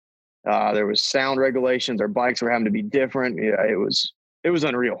rules. There was sound regulations. Our bikes were having to be different. Yeah, it was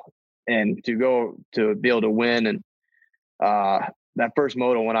unreal. And to be able to win, and that first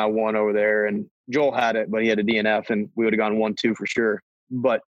moto when I won over there, and Joel had it, but he had a DNF, and we would have gone 1-2 for sure.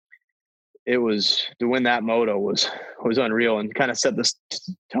 But it was, to win that moto was unreal, and kind of set the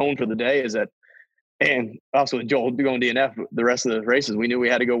tone for the day. Is that, and also with Joel going DNF the rest of the races, we knew we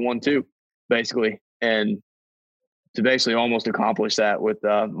had to go 1-2 basically, and to basically almost accomplish that with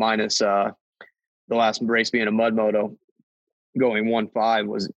minus the last race being a mud moto, going 1-5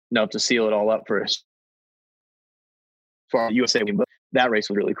 was enough to seal it all up for us for our USA win. But that race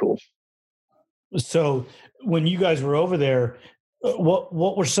was really cool. So when you guys were over there,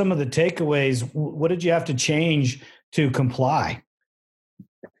 what were some of the takeaways? What did you have to change to comply?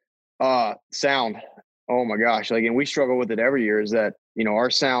 Sound. Oh my gosh. And we struggle with it every year, is that, our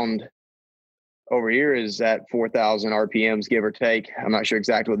sound over here is at 4,000 RPMs, give or take. I'm not sure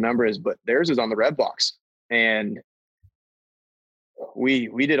exactly what the number is, but theirs is on the red box. And we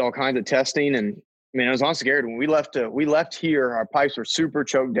did all kinds of testing, and I was honestly scared when we left here. Our pipes were super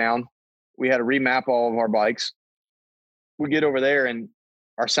choked down. We had to remap all of our bikes. We get over there, and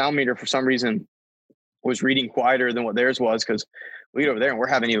our sound meter for some reason was reading quieter than what theirs was, because we get over there and we're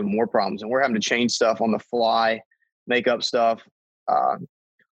having even more problems, and we're having to change stuff on the fly, make up stuff.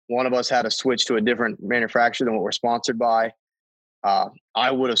 One of us had to switch to a different manufacturer than what we're sponsored by.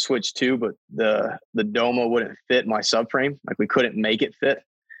 I would have switched too, but the Doma wouldn't fit my subframe. We couldn't make it fit.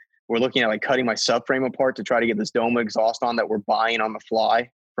 We're looking at cutting my subframe apart to try to get this Doma exhaust on that we're buying on the fly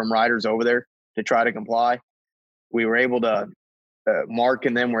from riders over there to try to comply. We were able to, Mark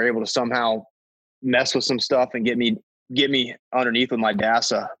and them were able to somehow mess with some stuff and get me underneath with my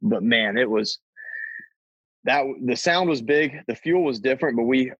DASA. But man, it was the sound was big. The fuel was different, but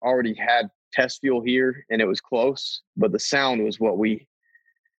we already had test fuel here and it was close. But the sound was what we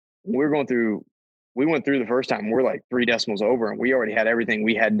went through the first time. We're 3 decimals over, and we already had everything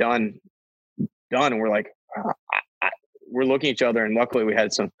we had done. And we're we're looking at each other, and luckily we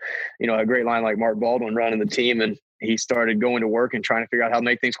had some, a great line like Mark Baldwin running the team, and he started going to work and trying to figure out how to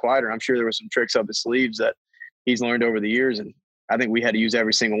make things quieter. I'm sure there were some tricks up his sleeves that he's learned over the years, and I think we had to use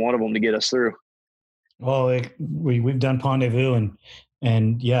every single one of them to get us through. Well, we've done Pondezvous,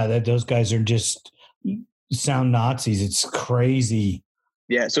 and yeah, those guys are just sound Nazis. It's crazy.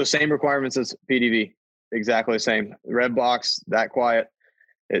 Yeah, so same requirements as PDV, exactly the same. Red box, that quiet.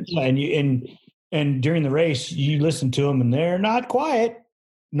 And during the race, you listen to them, and they're not quiet,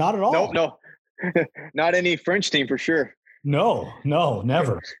 not at all. No, not any French team for sure. No,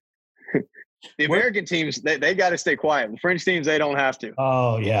 never. The American teams, they got to stay quiet. The French teams, they don't have to.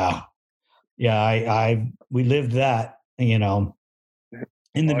 Oh yeah. We lived that. In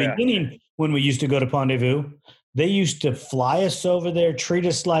the beginning, when we used to go to Pondezvous, they used to fly us over there, treat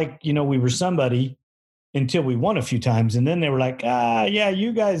us like we were somebody, until we won a few times, and then they were like, yeah,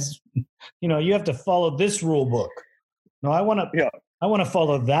 you guys, you have to follow this rule book. No, I want to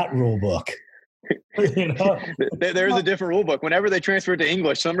follow that rule book. There's a different rule book. Whenever they transfer it to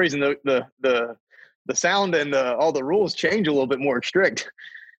English, some reason the sound and all the rules change a little bit more strict.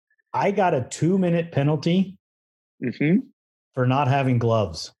 I got a 2-minute penalty for not having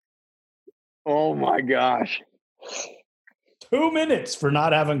gloves. Oh my gosh. 2 minutes for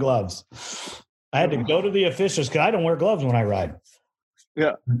not having gloves. I had to go to the officials because I don't wear gloves when I ride.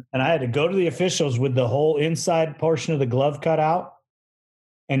 Yeah. And I had to go to the officials with the whole inside portion of the glove cut out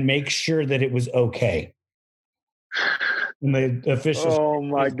and make sure that it was okay. And the officials, oh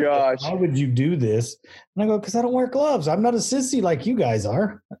my gosh, why would you do this? And I go, because I don't wear gloves. I'm not a sissy like you guys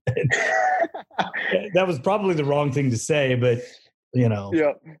are. That was probably the wrong thing to say, but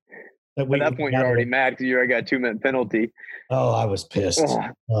Yeah. At that point, you're already mad because you already got a 2-minute penalty. Oh, I was pissed.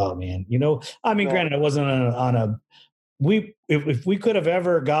 Oh man. Granted, I wasn't on a if we could have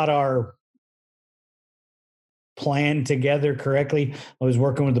ever got our plan together correctly, I was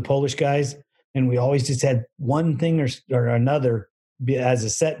working with the Polish guys. and we always just had one thing or another as a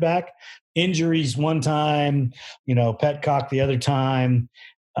setback. Injuries one time, petcock the other time,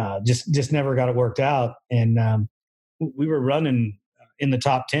 just never got it worked out. And we were running in the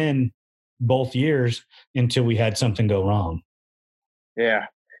top 10 both years until we had something go wrong. Yeah,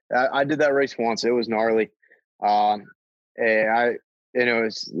 I did that race once. It was gnarly. And I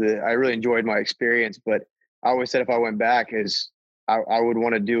really enjoyed my experience, but I always said if I went back, I would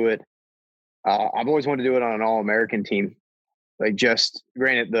want to do it. I've always wanted to do it on an All-American team. Like, just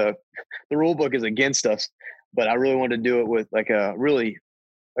granted, the rule book is against us, but I really wanted to do it with like a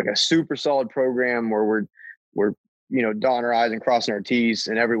super solid program where we're dotting our I's and crossing our T's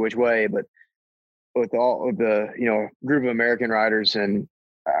in every which way. But with all of the group of American riders, and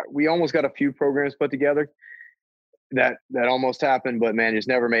we almost got a few programs put together that almost happened, but man, just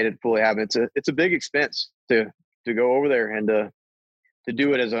never made it fully happen. It's a big expense to go over there and to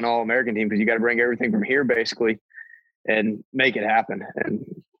do it as an All-American team, because you got to bring everything from here basically and make it happen. And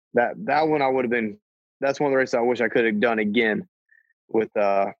that one that's one of the races I wish I could have done again with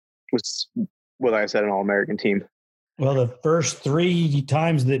like I said, an All-American team. Well, the first 3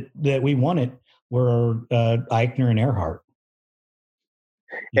 times that we won it were Eichner and Earhart.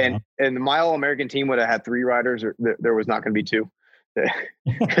 And my All-American team would have had 3 riders, or there was not going to be 2.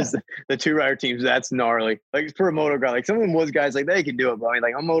 Because the 2-rider teams, that's gnarly. Like, for a moto guy, like some of them was guys like they could do it, but I mean,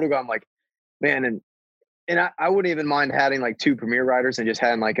 like on moto guy, I'm like, man, and I wouldn't even mind having like 2 premier riders and just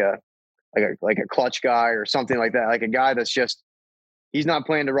having like a clutch guy or something like that, like a guy that's just, he's not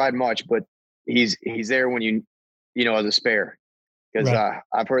planning to ride much, but he's there when as a spare. Because right.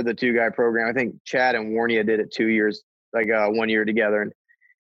 I've heard the 2-guy program. I think Chad and Warnia did it 2 years, like 1 year together,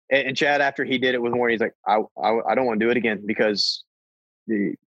 and Chad, after he did it with Warnia, he's like, I don't want to do it again, because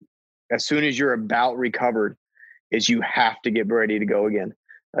as soon as you're about recovered is you have to get ready to go again.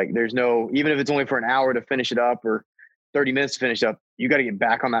 Like, there's no, even if it's only for an hour to finish it up or 30 minutes to finish it up, you got to get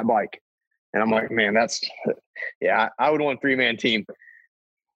back on that bike. And I'm like, man, I would want a 3-man team.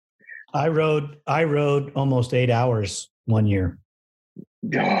 I rode almost 8 hours 1 year.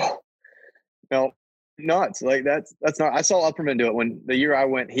 Oh, no, nuts. Like that's not, I saw Upperman do it when the year I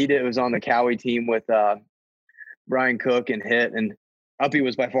went, it was on the Cowie team with Brian Cook and Hitt, and Uppy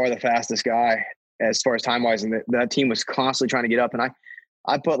was by far the fastest guy as far as time wise. And that team was constantly trying to get up. And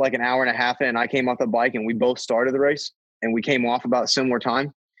I put like an hour and a half in. I came off the bike and we both started the race, and we came off about a similar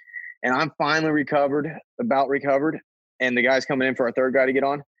time. And I'm finally recovered. And the guy's coming in for our 3rd guy to get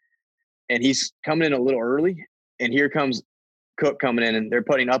on. And he's coming in a little early. And here comes Cook coming in, and they're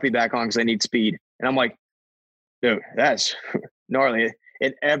putting Uppy back on because they need speed. And I'm like, dude, that's gnarly.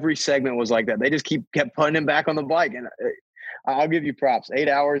 And every segment was like that. They just kept putting him back on the bike. And I'll give you props. 8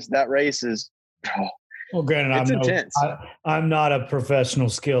 hours, that race is well, granted, intense. I'm not a professional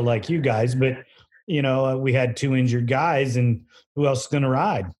skill like you guys, but we had 2 injured guys, and who else is going to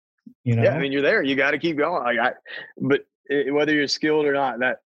ride? Yeah, I mean, you're there. You got to keep going. Whether you're skilled or not,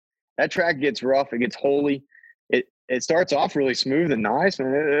 that track gets rough. It gets holy. It starts off really smooth and nice,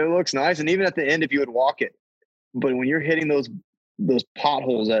 and it looks nice. And even at the end, if you would walk it, but when you're hitting those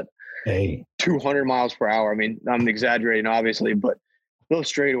potholes at 200 miles per hour, I mean, I'm exaggerating obviously, but those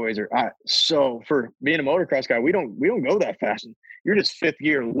straightaways are so, for being a motocross guy, we don't go that fast. And you're just 5th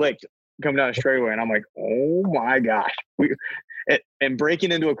gear licked coming down a straightaway, and I'm like, oh my gosh, and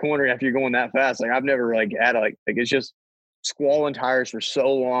breaking into a corner after you're going that fast, like I've never had it's just squalling tires for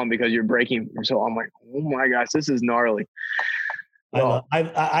so long because you're braking. So I'm like, oh my gosh, this is gnarly.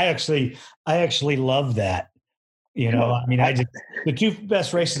 I actually love that. I mean, the 2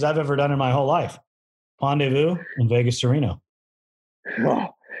 best races I've ever done in my whole life, Rendezvous and Vegas to Reno. Oh,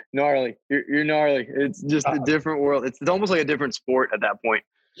 gnarly. You're gnarly. It's just a different world. It's almost like a different sport at that point.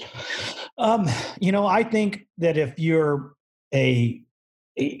 I think that if you're I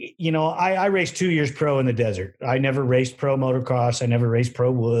raced 2 years pro in the desert. I never raced pro motocross. I never raced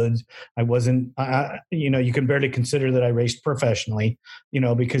pro woods. I wasn't, you can barely consider that I raced professionally,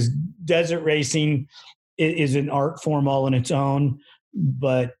 because desert racing is an art form all in its own,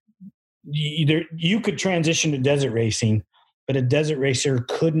 but you could transition to desert racing, but a desert racer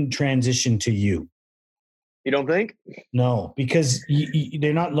couldn't transition to you. You don't think? No, because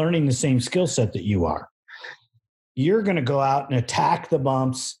they're not learning the same skill set that you are. You're going to go out and attack the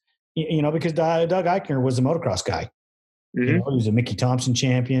bumps, because Doug Eichner was a motocross guy. Mm-hmm. He was a Mickey Thompson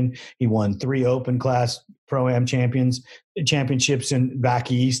champion. He won 3 open class Pro-Am championships in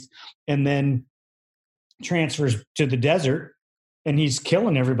back east, and then transfers to the desert, and he's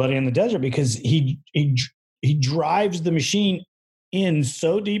killing everybody in the desert because he drives the machine in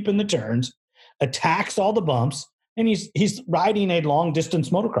so deep in the turns, attacks all the bumps, and he's riding a long distance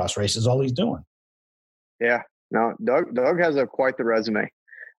motocross race is all he's doing. Yeah. No, Doug has quite the resume.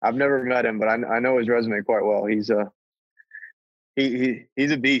 I've never met him, but I know his resume quite well. He's a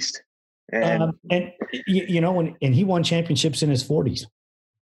beast. And and he won championships in his 40s.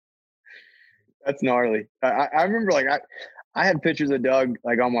 That's gnarly. I remember I had pictures of Doug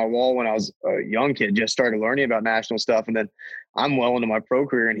on my wall when I was a young kid, just started learning about national stuff. And then I'm well into my pro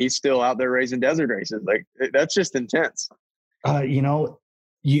career and he's still out there racing desert races. That's just intense. I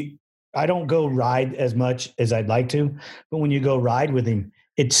don't go ride as much as I'd like to, but when you go ride with him,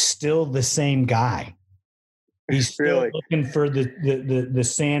 it's still the same guy. He's still looking for the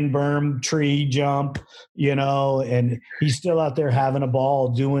sand berm tree jump, and he's still out there having a ball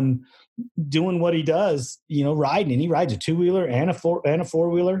doing what he does, riding. And he rides a 2-wheeler and a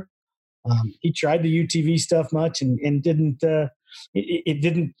 4-wheeler. He tried the UTV stuff much and didn't. It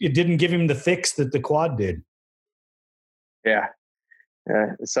didn't give him the fix that the quad did. Yeah,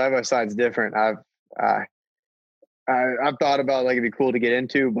 side by side's different. I've thought about it'd be cool to get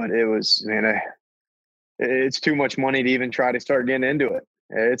into, but it was it's too much money to even try to start getting into it.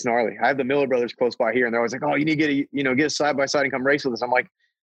 It's gnarly. I have the Miller brothers close by here, and they're always like, "Oh, you need to get a side by side and come race with us." I'm like,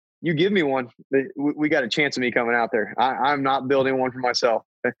 "You give me one, we got a chance of me coming out there. I'm not building one for myself.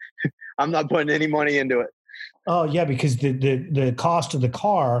 I'm not putting any money into it." Oh yeah, because the cost of the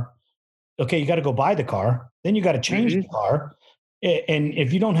car. Okay, you got to go buy the car, then you got to change the car, and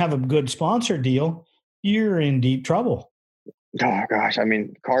if you don't have a good sponsor deal, you're in deep trouble. Oh gosh,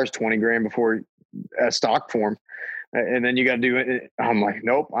 car's $20,000 before a stock form, and then you got to do it. I'm like,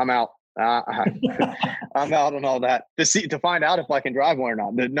 nope, I'm out. I'm out on all that to find out if I can drive one or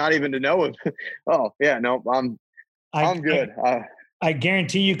not. Not even to know if. Oh yeah, nope, I'm good. I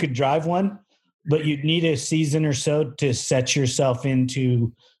guarantee you could drive one, but you'd need a season or so to set yourself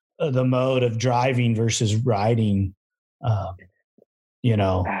into the mode of driving versus riding.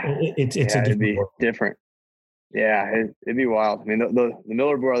 It's it'd be different. Yeah, it'd be wild. The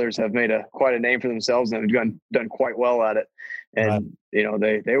Miller brothers have made quite a name for themselves and have done quite well at it. And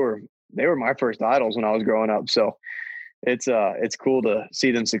right. They were my first idols when I was growing up. So it's cool to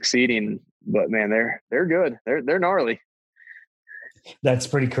see them succeeding. But man, they're good. They're gnarly. That's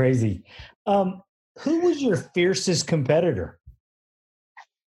pretty crazy. Who was your fiercest competitor?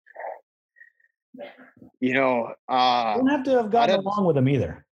 You don't have to have gotten along with them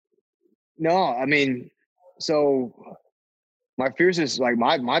either. No, so my fiercest,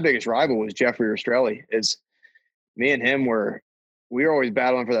 my biggest rival was Jeffrey Rastrelli. Is me and him we were always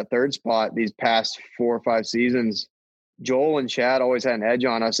battling for that third spot these past 4 or 5 seasons. Joel and Chad always had an edge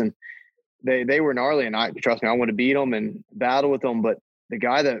on us, and they were gnarly. And trust me, I want to beat them and battle with them. But the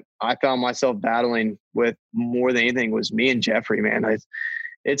guy that I found myself battling with more than anything was me and Jeffrey, man.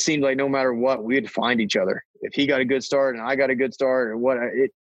 It seemed like no matter what, we'd find each other. If he got a good start and I got a good start or what,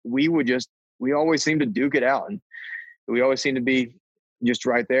 we always seemed to duke it out. And we always seemed to be just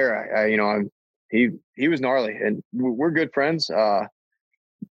right there. He was gnarly and we're good friends. I'm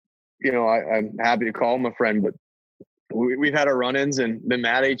happy to call him a friend, but we've had our run-ins and been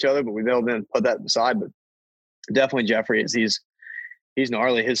mad at each other, but we've all been put that aside. But definitely Jeffrey he's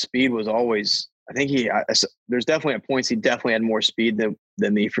gnarly. His speed was always, I think there's definitely at points he definitely had more speed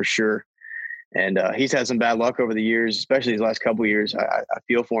than me for sure. And he's had some bad luck over the years, especially these last couple of years. I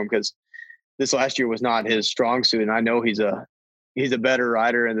feel for him because this last year was not his strong suit. And I know he's a better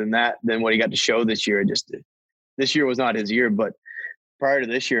rider than what he got to show this year. This year was not his year, but prior to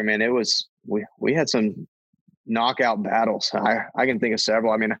this year, man, it was, we had some knockout battles. I can think of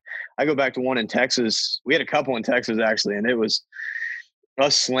several. I go back to one in Texas. We had a couple in Texas actually, and it was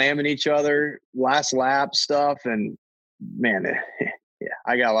us slamming each other, last lap stuff. And man, yeah,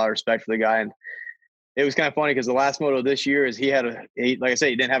 I got a lot of respect for the guy. And it was kind of funny because the last moto this year is like I said,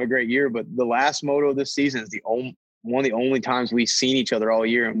 he didn't have a great year, but the last moto this season is one of the only times we've seen each other all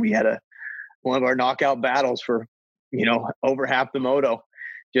year. And we had one of our knockout battles for, over half the moto,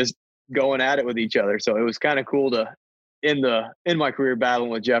 just going at it with each other. So it was kind of cool to in my career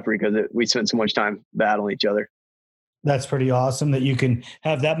battling with Jeffrey because we spent so much time battling each other. That's pretty awesome that you can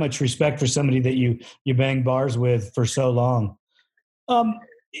have that much respect for somebody that you bang bars with for so long.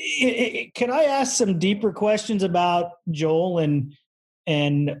 Can I ask some deeper questions about Joel and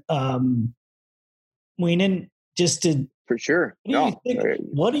Wienen just to for sure.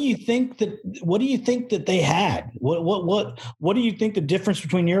 What do you think that they had? What do you think the difference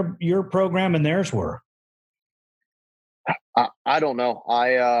between your program and theirs were? I don't know.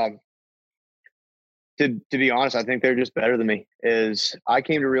 To be honest, I think they're just better than me. I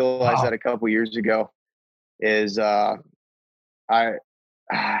came to realize that a couple years ago. I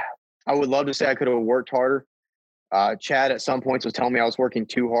would love to say I could have worked harder. Chad at some points was telling me I was working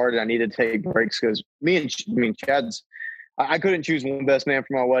too hard and I needed to take breaks because Chad's, I couldn't choose one best man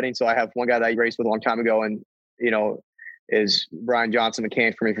for my wedding. So I have one guy that I raced with a long time ago and, is Brian Johnson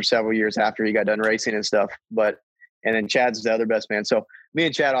mechanic for me for several years after he got done racing and stuff. And then Chad's the other best man. So me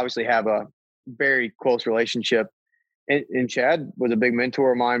and Chad obviously have a very close relationship. And Chad was a big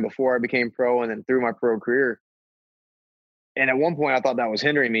mentor of mine before I became pro and then through my pro career. And at one point I thought that was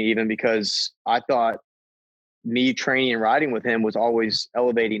hindering me even because I thought me training and riding with him was always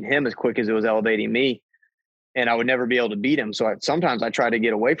elevating him as quick as it was elevating me. And I would never be able to beat him. So sometimes I tried to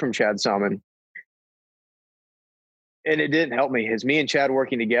get away from Chad some and it didn't help me. Me and Chad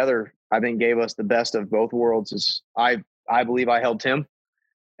working together, I think gave us the best of both worlds. I believe I helped him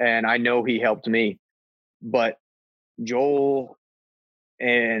and I know he helped me, but Joel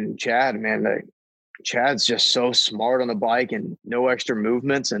and Chad, man, Chad's just so smart on the bike and no extra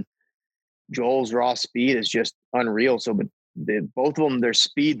movements. And Joel's raw speed is just unreal. So, but both of them, their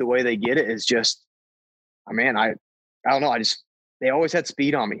speed, the way they get it is just, I don't know. They always had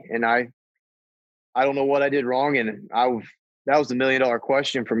speed on me and I don't know what I did wrong. And that was the $1 million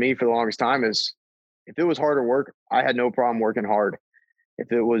question for me for the longest time is if it was harder work, I had no problem working hard.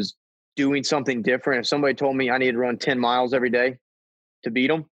 If it was doing something different, if somebody told me I needed to run 10 miles every day to beat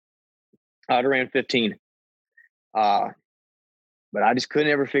them, I'd have ran 15. But I just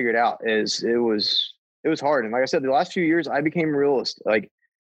couldn't ever figure it out. It was hard. And like I said, the last few years I became a realist. Like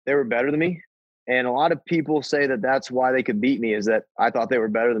they were better than me. And a lot of people say that that's why they could beat me is that I thought they were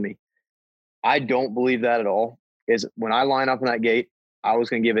better than me. I don't believe that at all. Is when I line up in that gate, I was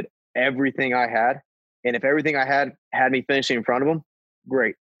going to give it everything I had. And if everything I had me finishing in front of them,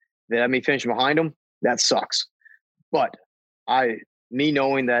 great. If they had me finishing behind them, that sucks. But me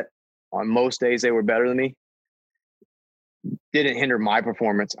knowing that on most days they were better than me didn't hinder my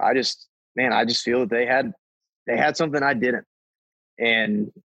performance. I just feel that they had something I didn't.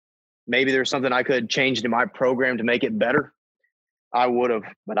 And maybe there's something I could change in my program to make it better. I would have,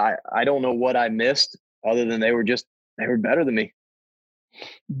 but I don't know what I missed other than they were better than me.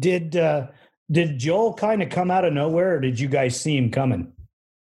 Did Joel kind of come out of nowhere or did you guys see him coming?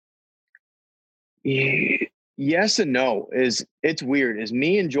 Yes and no. It's weird.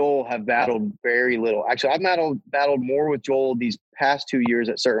 Me and Joel have battled very little. Actually, I've battled more with Joel these past 2 years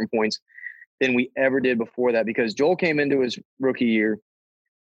at certain points than we ever did before that because Joel came into his rookie year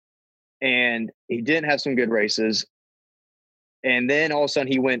and he didn't have some good races. And then all of a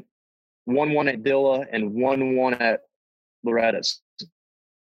sudden he went 1-1 at Dilla and 1-1 at Loretta's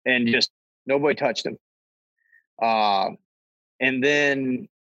and just nobody touched him. And then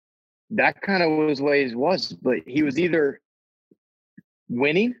that kind of was the way he was, but he was either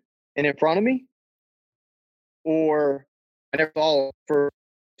winning and in front of me or I never saw for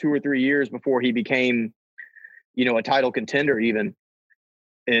 2 or 3 years before he became, a title contender even.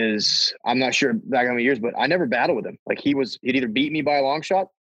 I'm not sure back how many years, but I never battled with him. Like he'd either beat me by a long shot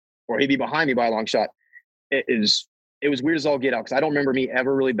or he'd be behind me by a long shot. It was weird as all get out because I don't remember me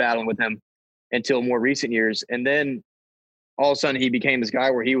ever really battling with him until more recent years. And then all of a sudden he became this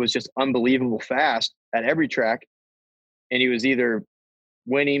guy where he was just unbelievable fast at every track. And he was either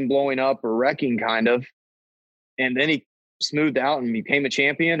winning, blowing up or wrecking kind of. And then he smoothed out and became a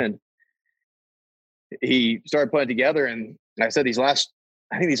champion and he started putting it together. And like I said, these last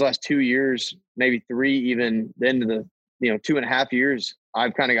 2 years, maybe 3, even then to the, 2.5 years,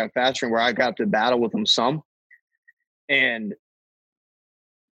 I've kind of got faster where I got to battle with him some. And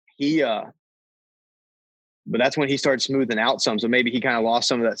but that's when he started smoothing out some. So maybe he kind of lost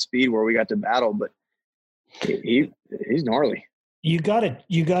some of that speed where we got to battle, but he's gnarly. You got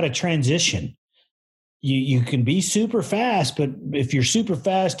to transition. You can be super fast, but if you're super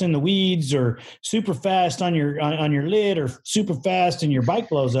fast in the weeds or super fast on your lid or super fast and your bike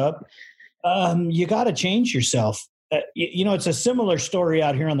blows up, you got to change yourself. It's a similar story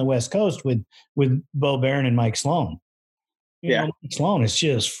out here on the West Coast with Bo Barron and Mike Sloan. Mike Sloan is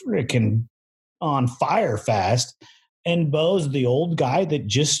just freaking on fire fast, and Bo's the old guy that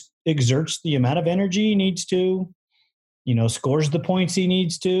just exerts the amount of energy he needs to, scores the points he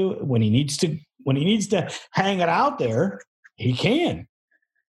needs to. When he needs to hang it out there, he can.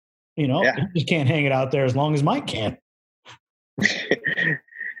 He just can't hang it out there as long as Mike can.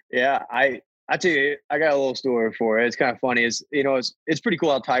 Yeah, I tell you, I got a little story for it. It's kind of funny. It's pretty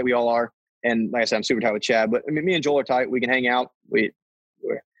cool how tight we all are. And like I said, I'm super tight with Chad. But me and Joel are tight. We can hang out. We're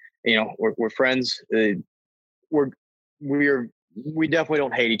friends. We definitely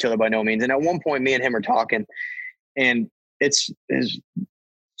don't hate each other by no means. And at one point, me and him are talking, and it's his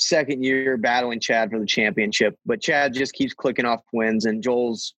second year battling Chad for the championship. But Chad just keeps clicking off wins, and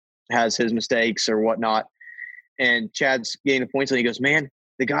Joel's has his mistakes or whatnot. and Chad's getting the points, and he goes, man,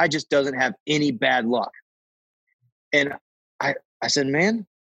 the guy just doesn't have any bad luck. And I said, man,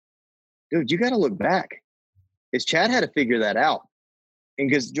 dude, you got to look back. Is Chad had to figure that out. And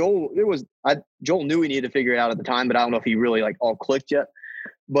because Joel knew he needed to figure it out at the time, but I don't know if he really like all clicked yet.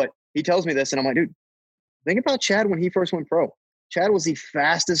 But he tells me this, and I'm like, dude, think about Chad when he first went pro. Chad was the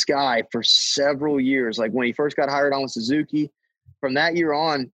fastest guy for several years. Like when he first got hired on with Suzuki, from that year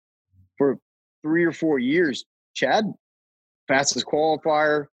on, for 3 or 4 years, Chad, fastest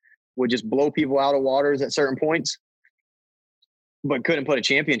qualifier, would just blow people out of waters at certain points, but couldn't put a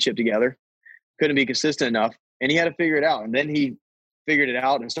championship together, couldn't be consistent enough, and he had to figure it out. And then he figured it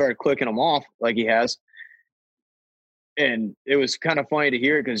out and started clicking them off like he has. And it was kind of funny to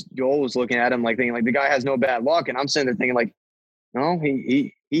hear it because Joel was looking at him like thinking like the guy has no bad luck, and I'm sitting there thinking like, no,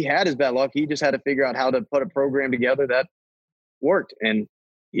 he had his bad luck. He just had to figure out how to put a program together that worked, and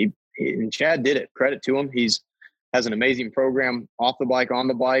and Chad did it. Credit to him. Has an amazing program off the bike, on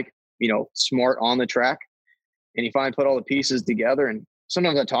the bike, smart on the track, and he finally put all the pieces together. And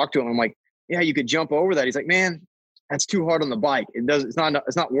sometimes I talk to him, I'm like, yeah, you could jump over that. He's like, man, that's too hard on the bike. It's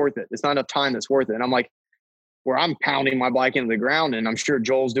not worth it. It's not enough time that's worth it. And I'm like, where I'm pounding my bike into the ground, and I'm sure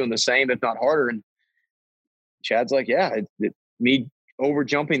Joel's doing the same, if not harder. And Chad's like, yeah, me over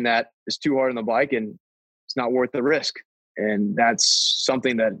jumping that is too hard on the bike, and it's not worth the risk. And that's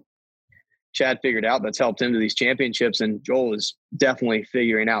something that Chad figured out that's helped him to these championships. And Joel is definitely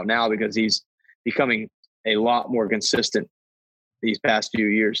figuring out now because he's becoming a lot more consistent these past few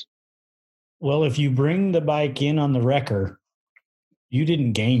years. Well, if you bring the bike in on the wrecker, you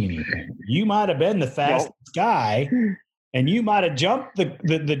didn't gain anything. You might have been the fastest guy, and you might have jumped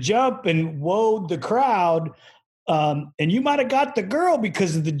the jump and wowed the crowd, and you might have got the girl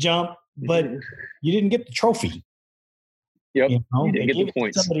because of the jump, but you didn't get the trophy. Yep, you didn't get the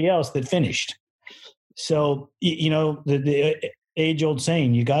points. Somebody else that finished. So the age-old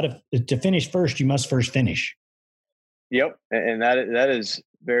saying: you got to finish first. You must first finish. Yep, and that is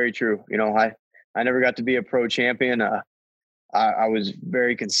very true. I never got to be a pro champion. I was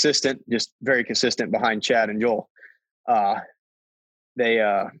very consistent, just very consistent behind Chad and Joel.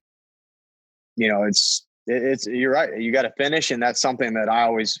 It's you're right. You got to finish, and that's something that I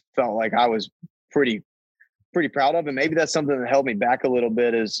always felt like I was pretty proud of. And maybe that's something that held me back a little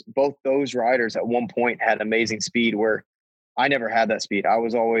bit, is both those riders at one point had amazing speed where I never had that speed. I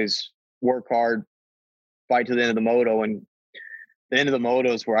was always work hard, fight to the end of the moto, and the end of the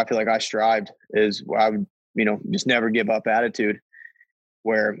moto is where I feel like I strived, is where I would, just never give up attitude,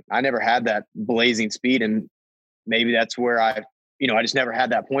 where I never had that blazing speed. And maybe that's where I just never had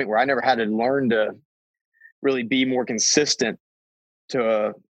that point where I never had to learn to really be more consistent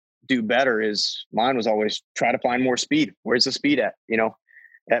to do better. Is mine was always try to find more speed. Where's the speed at?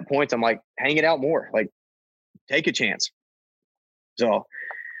 At points I'm like, hang it out more, like take a chance. So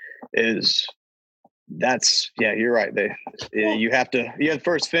you're right. You have to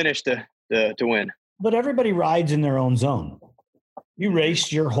first finish to win. But everybody rides in their own zone. You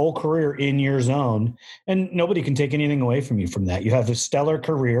raced your whole career in your zone, and nobody can take anything away from you from that. You have a stellar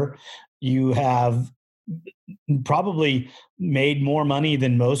career. You have probably made more money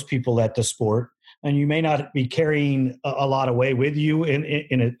than most people at the sport, and you may not be carrying a lot away with you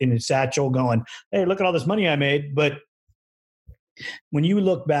in a satchel going, hey, look at all this money I made. But when you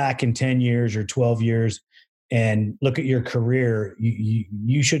look back in 10 years or 12 years and look at your career,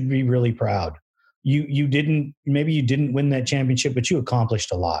 you should be really proud. You didn't win that championship, but you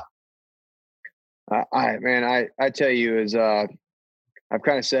accomplished a lot. I tell you, is I've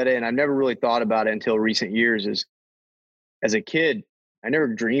kind of said it, and I've never really thought about it until recent years, is as a kid, I never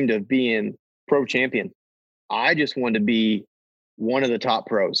dreamed of being pro champion. I just wanted to be one of the top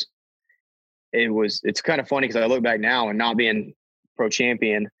pros. It's kind of funny because I look back now and not being pro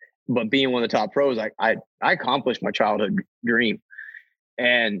champion, but being one of the top pros, I accomplished my childhood dream.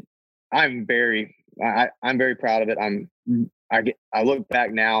 And I'm very proud of it. I look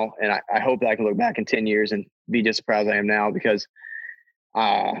back now, and I hope that I can look back in 10 years and be just as proud as I am now, because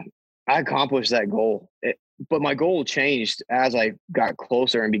I accomplished that goal. But my goal changed as I got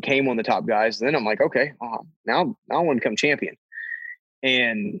closer and became one of the top guys. Then I'm like, okay, now I want to become champion.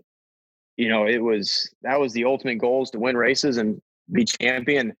 And, that was the ultimate goal, is to win races and be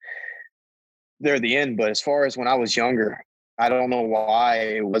champion there at the end. But as far as when I was younger, I don't know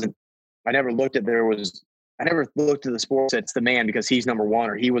why it wasn't. I never looked at the sport, it's the man because he's number one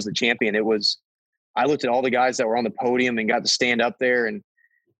or he was the champion. I looked at all the guys that were on the podium and got to stand up there, and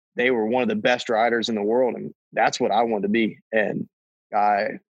they were one of the best riders in the world. And that's what I wanted to be. And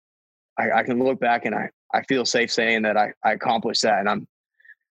I can look back and I feel safe saying that I accomplished that. And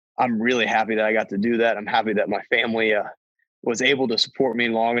I'm really happy that I got to do that. I'm happy that my family was able to support me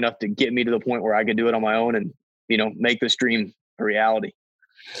long enough to get me to the point where I could do it on my own and, make this dream a reality.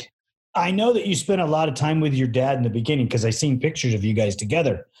 I know that you spent a lot of time with your dad in the beginning because I seen pictures of you guys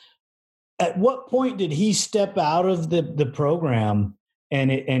together. At what point did he step out of the program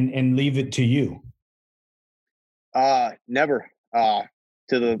and leave it to you? Never. To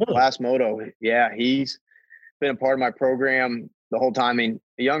the Really? last moto. Yeah, he's been a part of my program the whole time. I mean,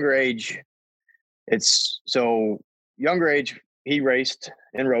 a younger age, he raced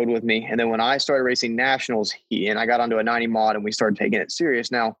and rode with me. And then when I started racing nationals, I got onto a 90 mod and we started taking it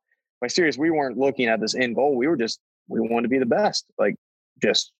serious. Now, by serious, we weren't looking at this end goal. We wanted to be the best. Like,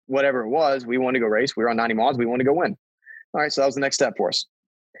 just whatever it was, we wanted to go race. We were on 90 mods. We wanted to go win. All right. So that was the next step for us.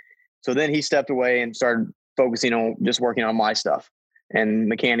 So then he stepped away and started focusing on just working on my stuff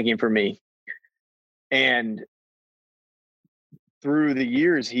and mechanicking for me. And through the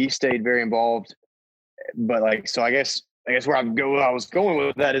years, he stayed very involved. But so I guess where I was going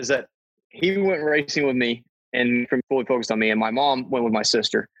with that is that he went racing with me and fully focused on me, and my mom went with my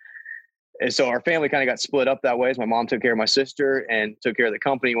sister. And so our family kind of got split up that way. As my mom took care of my sister and took care of the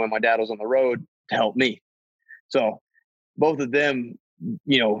company when my dad was on the road to help me. So both of them,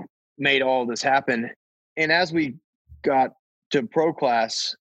 made all this happen. And as we got to pro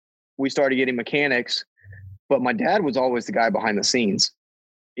class, we started getting mechanics, but my dad was always the guy behind the scenes.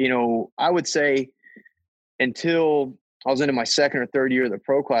 I would say until I was into my second or third year of the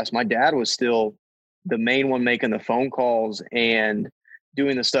pro class, my dad was still the main one making the phone calls and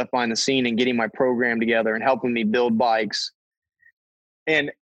doing the stuff behind the scene and getting my program together and helping me build bikes.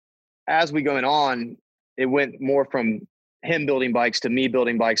 And as we going on, it went more from him building bikes to me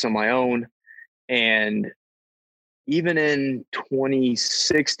building bikes on my own. And even in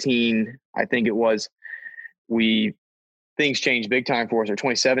 2016, I think it was, things changed big time for us, or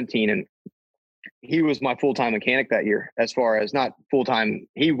 2017. And he was my full-time mechanic that year, as far as not full-time.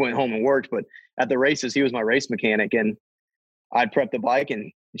 He went home and worked, but at the races, he was my race mechanic. And I'd prep the bike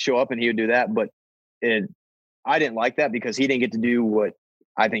and show up and he would do that. But I didn't like that because he didn't get to do what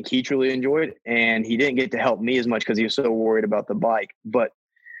I think he truly enjoyed. And he didn't get to help me as much because he was so worried about the bike. But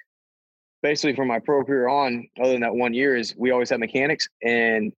basically from my pro career on, other than that 1 year, is we always had mechanics,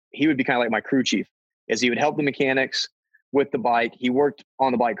 and he would be kind of like my crew chief, as he would help the mechanics with the bike. He worked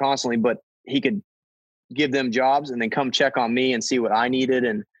on the bike constantly, but he could give them jobs and then come check on me and see what I needed.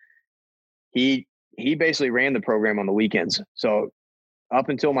 And he basically ran the program on the weekends. So up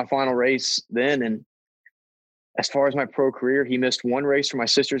until my final race then, and as far as my pro career, he missed one race for my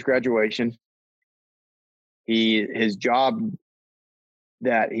sister's graduation. His job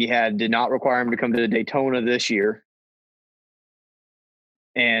that he had did not require him to come to Daytona this year.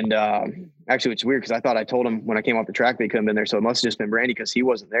 And actually, it's weird because I thought I told him when I came off the track that he couldn't have been there. So it must have just been Brandy because he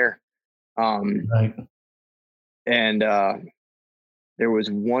wasn't there. Right. And there was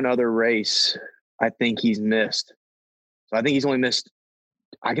one other race I think he's missed. So I think he's only missed,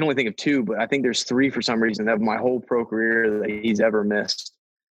 I can only think of two, but I think there's three for some reason of my whole pro career that he's ever missed.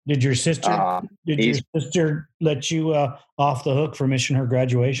 Did your sister let you off the hook for missing her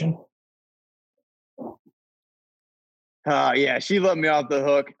graduation? Yeah, she let me off the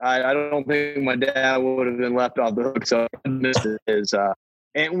hook. I don't think my dad would have been left off the hook, so I missed his.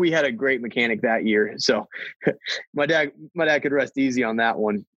 And we had a great mechanic that year, so my dad could rest easy on that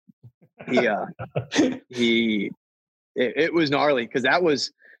one. It was gnarly because that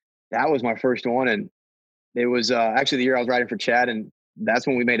was my first one, and it was actually the year I was riding for Chad, and that's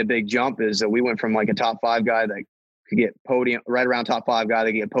when we made a big jump. Is we went from like a top 5 guy that could get podium, right around top 5 guy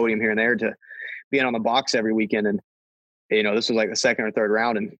that could get podium here and there, to being on the box every weekend. And this was like the second or third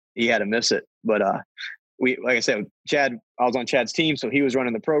round, and he had to miss it. But like I said, Chad, I was on Chad's team, so he was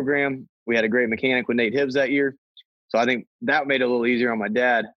running the program. We had a great mechanic with Nate Hibbs that year. So I think that made it a little easier on my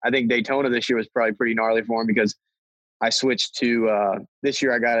dad. I think Daytona this year was probably pretty gnarly for him because I switched to this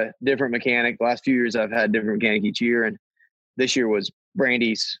year. I got a different mechanic. The last few years I've had a different mechanic each year. And this year was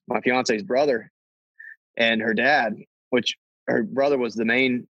Brandy's, my fiance's brother, and her dad, which her brother was the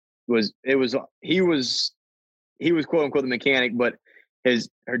main, he was quote unquote the mechanic, but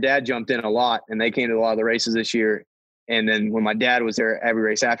her dad jumped in a lot, and they came to a lot of the races this year. And then when my dad was there every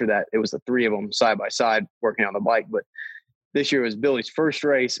race after that, it was the three of them side by side working on the bike. But this year was Billy's first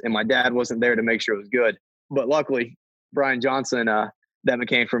race, and my dad wasn't there to make sure it was good. But luckily, Brian Johnson, that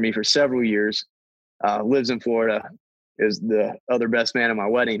mechanic for me for several years, lives in Florida, is the other best man at my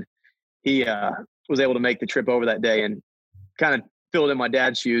wedding. He was able to make the trip over that day and kind of filled in my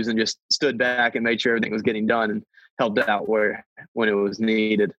dad's shoes and just stood back and made sure everything was getting done and helped out when it was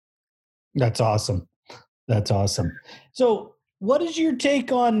needed. That's awesome. That's awesome. So What is your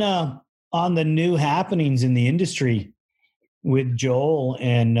take on the new happenings in the industry with Joel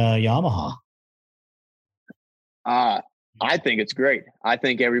and Yamaha? I think it's great. I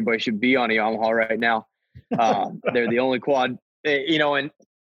think everybody should be on a Yamaha right now. They're the only quad, and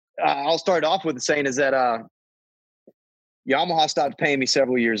I'll start off with saying is that Yamaha stopped paying me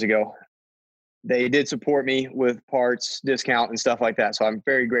several years ago. They did support me with parts, discount, and stuff like that. So I'm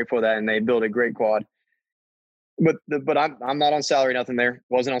very grateful for that, and they built a great quad. But I'm not on salary, nothing there.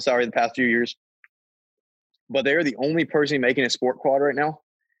 Wasn't on salary the past few years. But they're the only person making a sport quad right now.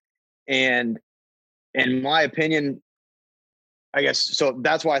 And in my opinion, I guess, so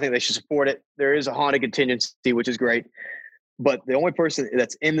that's why I think they should support it. There is a Honda contingency, which is great. But the only person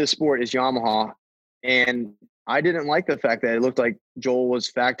that's in the sport is Yamaha. And I didn't like the fact that it looked like Joel was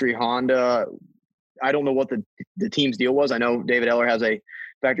factory Honda. I don't know what the team's deal was. I know David Eller has a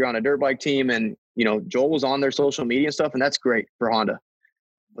factory Honda dirt bike team, and Joel was on their social media and stuff, and that's great for Honda.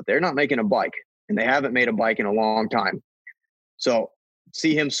 But they're not making a bike, and they haven't made a bike in a long time. So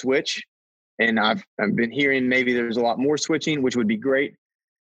see him switch, and I've been hearing maybe there's a lot more switching, which would be great.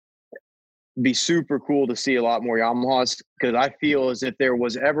 Be super cool to see a lot more Yamahas, because I feel as if there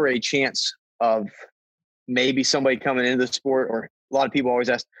was ever a chance of maybe somebody coming into the sport, or a lot of people always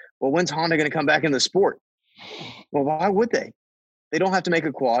ask, well, when's Honda going to come back in the sport? Well, why would they? They don't have to make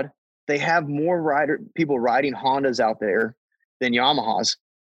a quad. They have more people riding Hondas out there than Yamahas.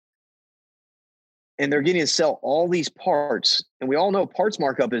 And they're getting to sell all these parts. And we all know parts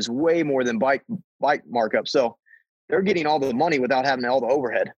markup is way more than bike markup. So they're getting all the money without having all the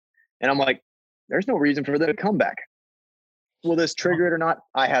overhead. And I'm like, there's no reason for them to come back. Will this trigger it or not?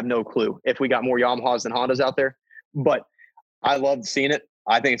 I have no clue if we got more Yamahas than Hondas out there. But I loved seeing it.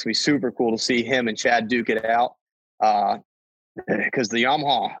 I think it's going to be super cool to see him and Chad duke it out. Because the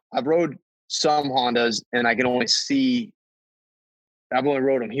Yamaha, I've rode some Hondas, and I can only see, I've only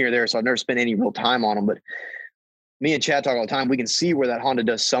rode them here or there, so I've never spent any real time on them. But me and Chad talk all the time. We can see where that Honda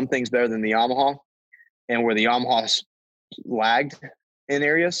does some things better than the Yamaha, and where the Yamaha lagged in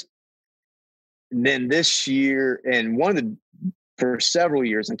areas. And then this year, and for several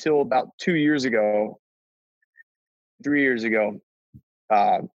years, until about 3 years ago, I'd really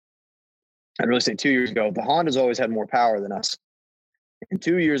say 2 years ago, the Hondas always had more power than us. And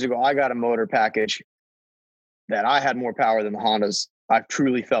 2 years ago, I got a motor package that I had more power than the Hondas. I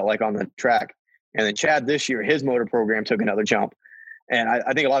truly felt like on the track. And then Chad this year, his motor program took another jump. And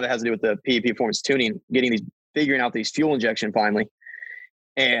I think a lot of it has to do with the PEP performance tuning, figuring out these fuel injection finally.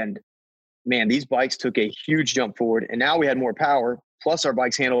 And man, these bikes took a huge jump forward. And now we had more power, plus our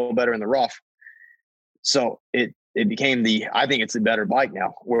bikes handle better in the rough. So it became I think it's a better bike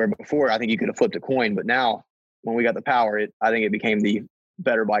now, where before I think you could have flipped a coin, but now when we got the power, I think it became the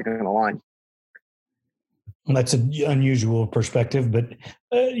better bike on the line. Well, that's an unusual perspective, but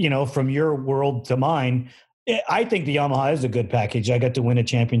from your world to mine, I think the Yamaha is a good package. I got to win a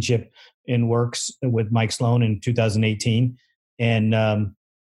championship in Works with Mike Sloan in 2018. And,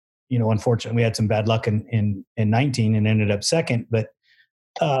 unfortunately we had some bad luck in 19 and ended up second, but,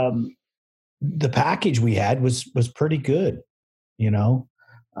 the package we had was pretty good.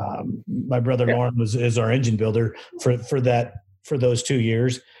 My brother Lauren is our engine builder for those 2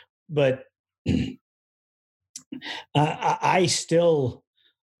 years, but I still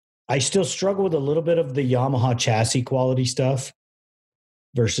struggle with a little bit of the Yamaha chassis quality stuff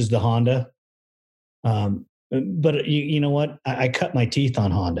versus the Honda. But you know what? I cut my teeth on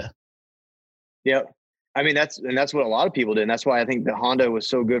Honda. Yep. I mean, that's what a lot of people did. And that's why I think the Honda was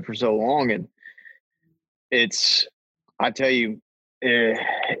so good for so long. And I tell you,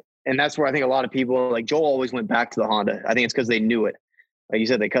 and that's where I think a lot of people, like Joel, always went back to the Honda. I think it's because they knew it. Like you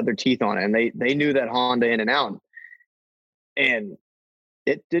said, they cut their teeth on it, and they knew that Honda in and out. And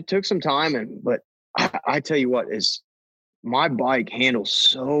it took some time. But I tell you what, is my bike handles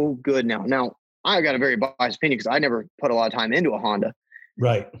so good now. Now I got a very biased opinion because I never put a lot of time into a Honda.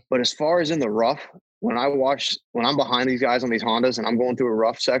 Right. But as far as in the rough, when I'm behind these guys on these Hondas and I'm going through a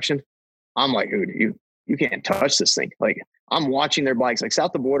rough section, I'm like, dude, you can't touch this thing. Like, I'm watching their bikes. Like, South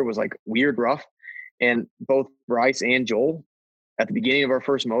of the Border was like weird rough. And both Bryce and Joel at the beginning of our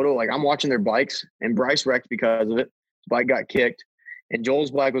first moto, like, I'm watching their bikes, and Bryce wrecked because of it. His bike got kicked, and Joel's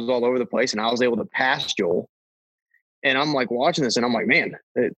bike was all over the place, and I was able to pass Joel. And I'm like watching this, and I'm like, man,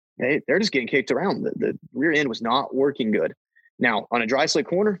 they're just getting kicked around. The rear end was not working good. Now, on a dry slick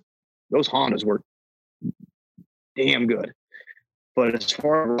corner, those Hondas work damn good. But as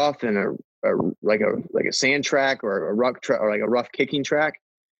far as rough and like a sand track or a rough track, or like a rough kicking track,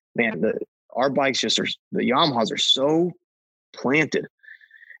 man, our bikes the Yamahas are so planted.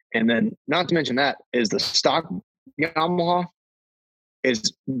 And then, not to mention that, is the stock Yamaha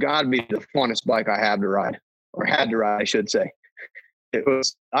is got to be the funnest bike I have to ride, or had to ride, I should say. It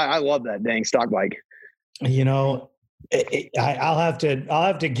was. I love that dang stock bike. You know, I'll have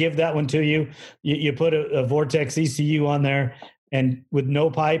to give that one to you. You put a Vortex ECU on there, and with no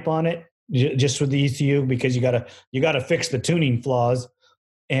pipe on it, just with the ECU, because you gotta fix the tuning flaws.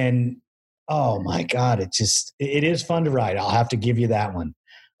 And oh my God, it is fun to ride. I'll have to give you that one.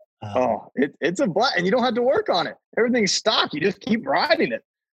 It's a blast, and you don't have to work on it. Everything's stock. You just keep riding it.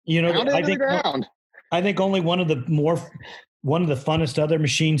 You know, I think only one of the funnest other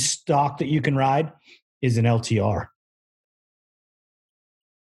machine stock that you can ride is an LTR.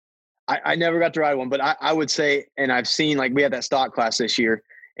 I never got to ride one, but I would say, and I've seen, like, we had that stock class this year,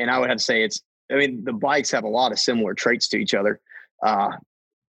 and I would have to say the bikes have a lot of similar traits to each other. I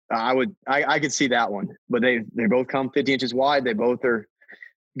could see that one, but they both come 50 inches wide. They both are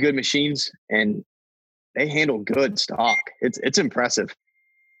good machines, and they handle good stock. It's impressive.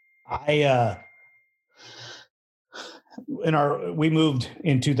 We moved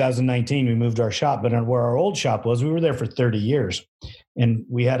in 2019, we moved our shop, but where our old shop was, we were there for 30 years, and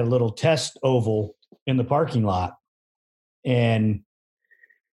we had a little test oval in the parking lot, and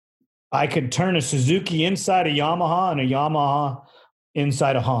I could turn a Suzuki inside a Yamaha and a Yamaha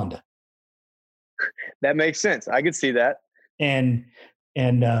inside a Honda. That makes sense. I could see that. And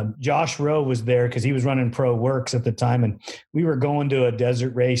Josh Rowe was there because he was running Pro Works at the time, and we were going to a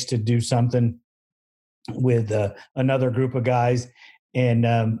desert race to do something with another group of guys, and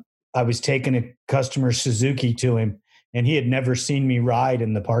I was taking a customer Suzuki to him, and he had never seen me ride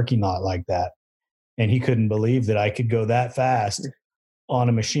in the parking lot like that, and he couldn't believe that I could go that fast on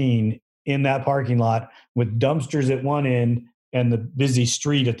a machine in that parking lot with dumpsters at one end and the busy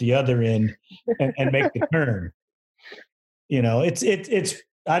street at the other end, and make the turn. You know,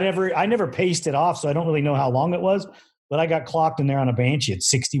 I never paced it off, so I don't really know how long it was, but I got clocked in there on a Banshee at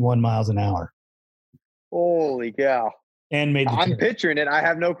 61 miles an hour. Holy cow. And I'm picturing it. I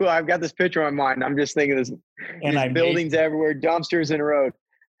have no clue. I've got this picture on mine. I'm just thinking this, and buildings everywhere, dumpsters in a road.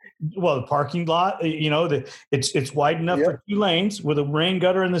 Well, the parking lot, you know, it's wide enough for 2 lanes with a rain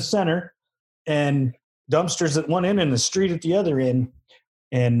gutter in the center and dumpsters at one end and the street at the other end.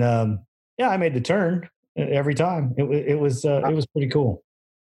 And I made the turn every time. It was pretty cool.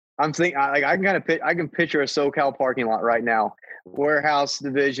 I'm thinking, I can picture a SoCal parking lot right now. Warehouse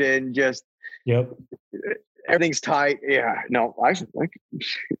division, just everything's tight. Yeah, no, that's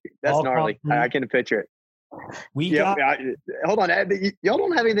all gnarly. I can picture it. Hold on, y'all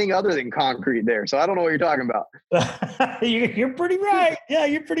don't have anything other than concrete there, so I don't know what you're talking about. You're pretty right. Yeah,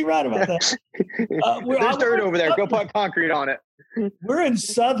 you're pretty right about that. There's dirt over there. Go put concrete on it. We're in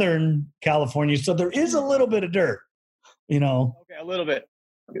Southern California, so there is a little bit of dirt. You know, okay, a little bit.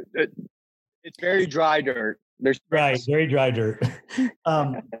 It's very dry dirt. Very dry dirt.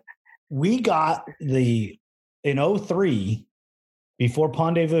 We got in 2003, before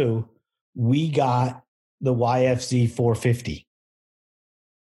Pondezvous, we got the YFZ 450.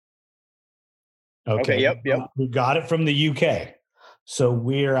 Okay. Yep. We got it from the UK. So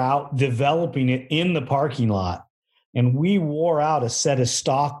we're out developing it in the parking lot. And we wore out a set of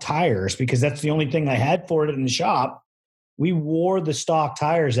stock tires because that's the only thing I had for it in the shop. We wore the stock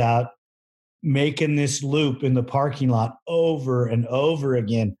tires out, making this loop in the parking lot over and over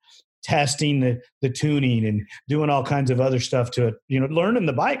again, testing the tuning and doing all kinds of other stuff to it, you know, learning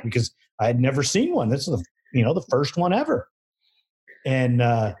the bike because I had never seen one. This is the first one ever. And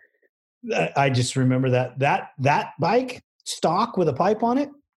I just remember that bike, stock with a pipe on it,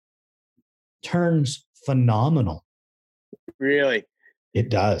 turns phenomenal. Really? It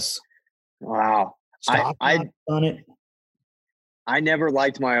does. Wow. Stock on it. I never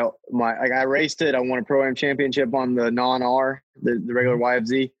liked my I raced it. I won a Pro-Am championship on the non-R, the regular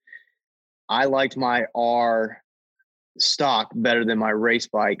YFZ. I liked my R stock better than my race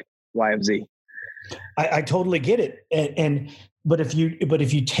bike YFZ. I totally get it. But if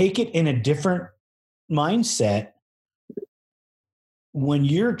you take it in a different mindset, when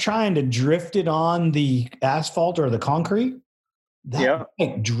you're trying to drift it on the asphalt or the concrete, that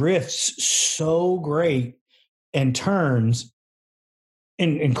bike drifts so great and turns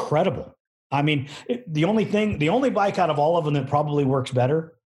incredible. I mean, the only bike out of all of them that probably works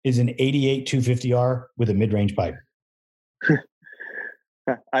better is an 88 250R with a mid-range pipe.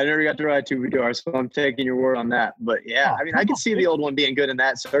 I never got to ride 250R, so I'm taking your word on that. But yeah, I mean, I can see the old one being good in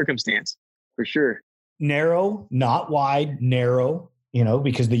that circumstance for sure. Narrow, not wide, narrow,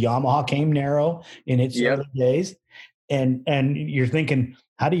 because the Yamaha came narrow in its early days. And you're thinking,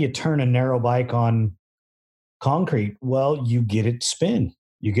 how do you turn a narrow bike on concrete? Well, you get it to spin.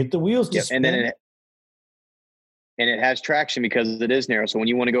 You get the wheels to spin. and it has traction because it is narrow. So when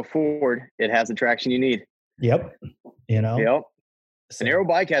you want to go forward, it has the traction you need. Yep. You know. Yep. So, An aero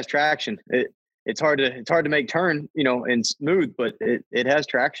bike has traction. It's hard to make turn, and smooth, but it has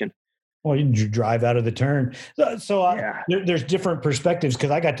traction. well, you drive out of the turn. There's different perspectives because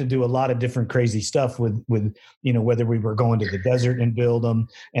I got to do a lot of different crazy stuff with whether we were going to the desert and build them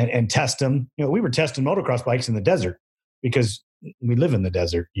and test them. We were testing motocross bikes in the desert because we live in the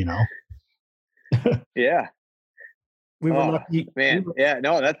desert. Yeah. We were lucky. Man, yeah,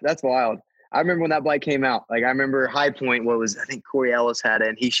 no, that's wild. I remember when that bike came out. Like I remember High Point. I think Corey Ellis had it,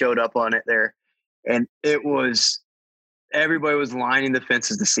 and he showed up on it there, and it was. Everybody was lining the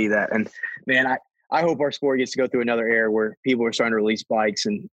fences to see that. And man, I hope our sport gets to go through another era where people are starting to release bikes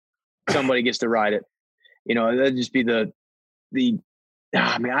and somebody gets to ride it. That'd just be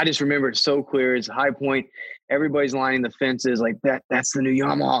I just remember it so clear. It's High Point. Everybody's lining the fences like that's the new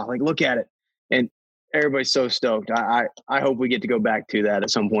Yamaha. Like, look at it. And everybody's so stoked. I hope we get to go back to that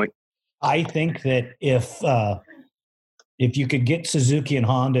at some point. I think that if you could get Suzuki and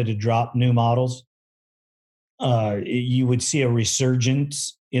Honda to drop new models, you would see a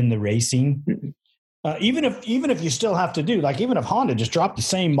resurgence in the racing. Even if you still have to do, like, even if Honda just dropped the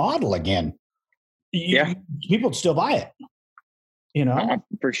same model again, people would still buy it.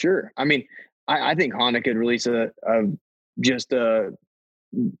 For sure. I mean, I think Honda could release they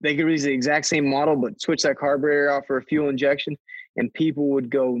could release the exact same model, but switch that carburetor out for a fuel injection, and people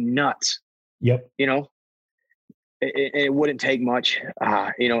would go nuts. Yep. It wouldn't take much.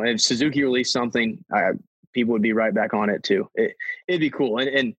 If Suzuki released something, people would be right back on it too. It'd be cool.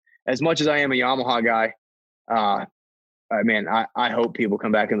 And as much as I am a Yamaha guy, I hope people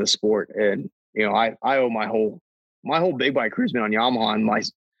come back in the sport. And, I owe my whole big bike career's been on Yamaha. And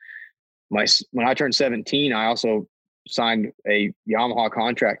when I turned 17, I also signed a Yamaha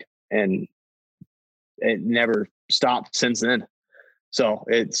contract, and it never stopped since then. So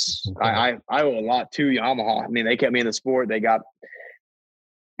it's, okay. I owe a lot to Yamaha. I mean, they kept me in the sport.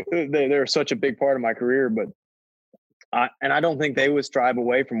 They're such a big part of my career, but I don't think they would strive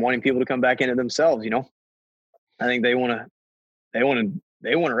away from wanting people to come back into themselves. I think they want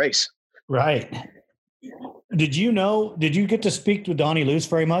to race. Right. Did you get to speak with Donnie Luce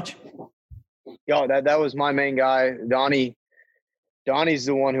very much? Yeah, that was my main guy. Donnie's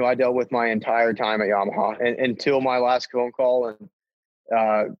the one who I dealt with my entire time at Yamaha and until my last phone call and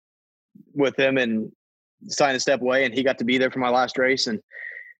with him, and signed to step away, and he got to be there for my last race. And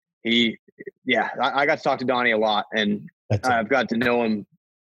I got to talk to Donnie a lot, and I've got to know him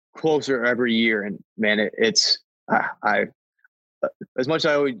closer every year. And man, it's as much as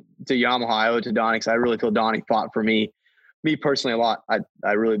I owe to Yamaha, I owe it to Donnie, because I really feel Donnie fought for me personally a lot.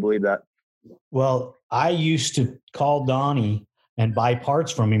 I really believe that. Well, I used to call Donnie and buy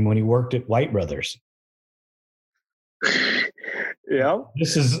parts from him when he worked at White Brothers. Yeah,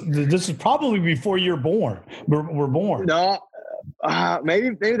 this is probably before you're born. We're born. No,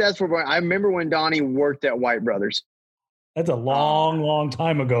 maybe that's where I remember when Donnie worked at White Brothers. That's a long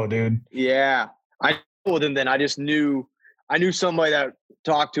time ago, dude. Yeah, I know them then. I knew somebody that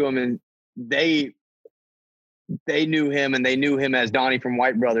talked to him, and they knew him, and they knew him as Donnie from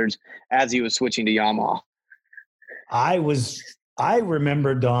White Brothers as he was switching to Yamaha. I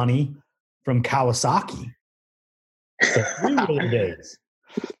remember Donnie from Kawasaki. The three-wheeler days.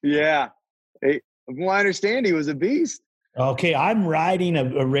 Yeah. From what I understand, he was a beast. Okay, I'm riding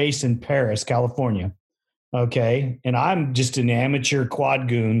a race in Paris, California. Okay, and I'm just an amateur quad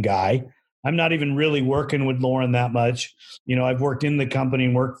goon guy. I'm not even really working with Lauren that much. I've worked in the company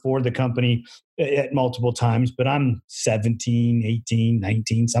and worked for the company at multiple times, but I'm 17, 18,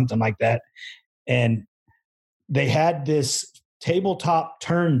 19, something like that. And they had this tabletop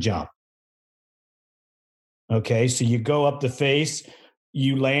turn jump. Okay, so you go up the face,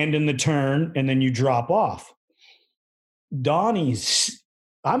 you land in the turn, and then you drop off. I'm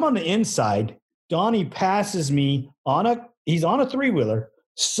on the inside. Donnie passes me he's on a three-wheeler,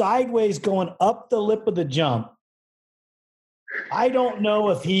 sideways going up the lip of the jump. I don't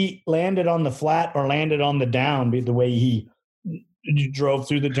know if he landed on the flat or landed on the down the way he drove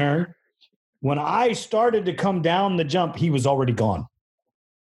through the turn. When I started to come down the jump, he was already gone.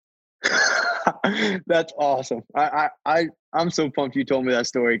 That's awesome. I'm so pumped you told me that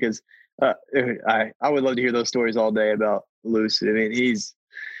story, because I would love to hear those stories all day about Luce. I mean, he's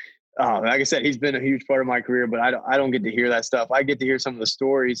like I said, he's been a huge part of my career, but I don't get to hear that stuff. I get to hear some of the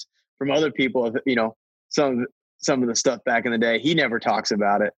stories from other people of, some of the stuff back in the day. He never talks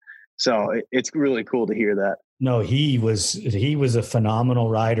about it. So it's really cool to hear that. No, he was a phenomenal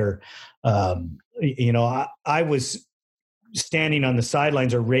rider. I was standing on the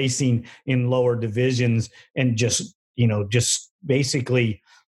sidelines or racing in lower divisions and just basically,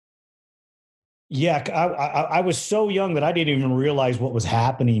 I was so young that I didn't even realize what was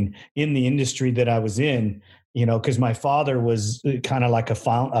happening in the industry that I was in, because my father was kind of like a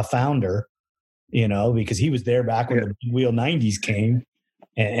founder, because he was there back when the Big Wheel 90s came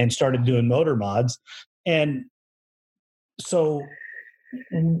and started doing motor mods. And so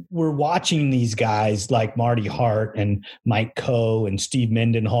we're watching these guys like Marty Hart and Mike Coe and Steve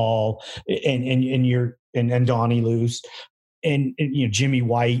Mendenhall and Donnie Luce and Jimmy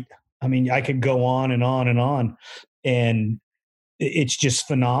White. I mean, I could go on and on and on. And it's just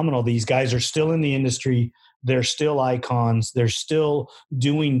phenomenal. These guys are still in the industry. They're still icons. They're still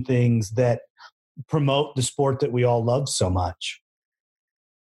doing things that promote the sport that we all love so much.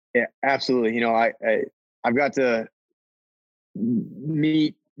 Yeah, absolutely. I've got to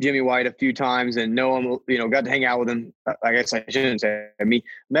meet Jimmy White a few times and know him, got to hang out with him. I guess I shouldn't say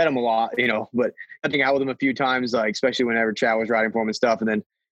met him a lot, but got to hang out with him a few times, like, especially whenever Chad was riding for him and stuff. And then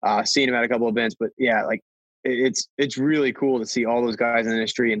seen him at a couple of events, but yeah, like it's really cool to see all those guys in the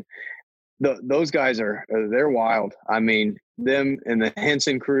industry, and those guys they're wild. I mean, them and the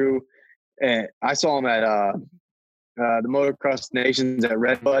Henson crew. I saw them at the Motocross Nations at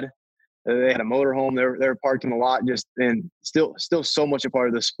Redbud. They had a motorhome. They were parked in the lot, and still so much a part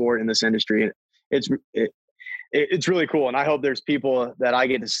of the sport in this industry. And it's really cool, and I hope there's people that I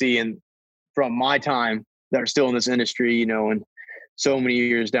get to see and from my time that are still in this industry, and so many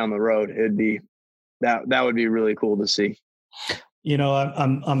years down the road, it'd be that would be really cool to see.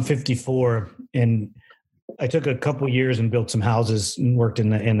 I'm 54, and I took a couple of years and built some houses and worked in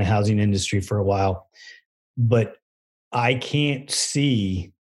the housing industry for a while, but I can't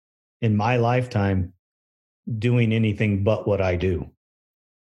see in my lifetime doing anything but what I do.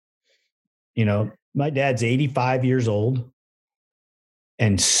 My dad's 85 years old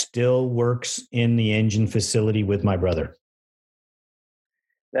and still works in the engine facility with my brother.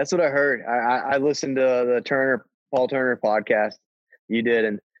 That's what I heard. I listened to the Paul Turner podcast you did,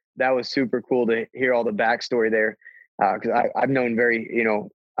 and that was super cool to hear all the backstory there. Because I've known never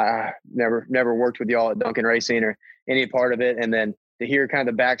worked with y'all at Duncan Racing or any part of it, and then to hear kind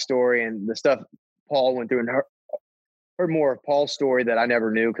of the backstory and the stuff Paul went through, and heard more of Paul's story that I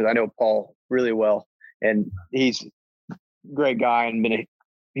never knew, because I know Paul really well, and he's a great guy and been a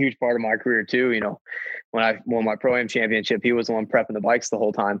huge part of my career too. When I won my Pro-Am championship, he was the one prepping the bikes the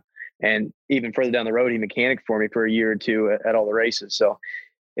whole time. And even further down the road, he mechanicked for me for a year or two at all the races. So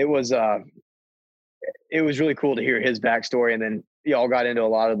it was really cool to hear his backstory. And then y'all got into a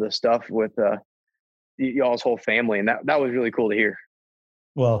lot of the stuff with y'all's whole family. And that was really cool to hear.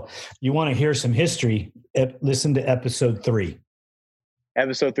 Well, you want to hear some history? Listen to episode 3.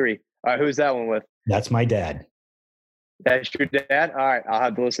 Episode 3. All right. Who's that one with? That's my dad. That's your dad? All right. I'll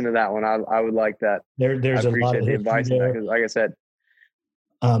have to listen to that one. I would like that. There's a lot of the advice there. Because like I said,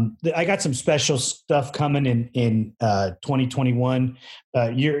 I got some special stuff coming in 2021.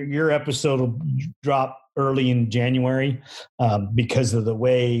 Your episode will drop early in January because of the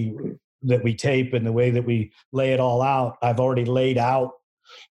way that we tape and the way that we lay it all out. I've already laid out,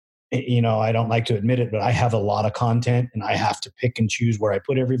 I don't like to admit it, but I have a lot of content and I have to pick and choose where I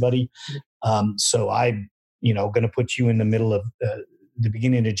put everybody. So I'm, going to put you in the middle of the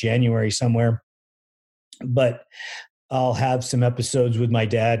beginning of January somewhere. But I'll have some episodes with my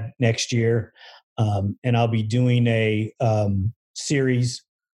dad next year. And I'll be doing a series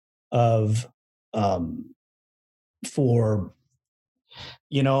of for,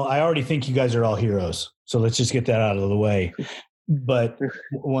 I already think you guys are all heroes. So let's just get that out of the way. But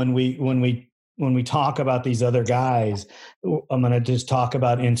when we talk about these other guys, I'm going to just talk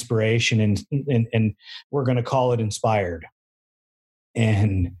about inspiration and we're going to call it Inspired.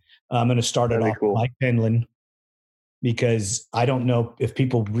 And I'm going to start it off with Mike Pendlin, because I don't know if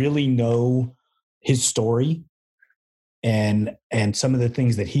people really know his story and some of the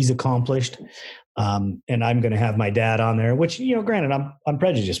things that he's accomplished. And I'm going to have my dad on there, which, granted, I'm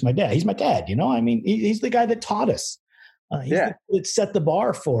prejudiced. He's my dad, he's the guy that taught us. It set the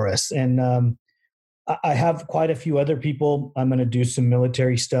bar for us. And I have quite a few other people. I'm going to do some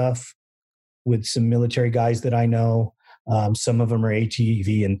military stuff with some military guys that I know. Some of them are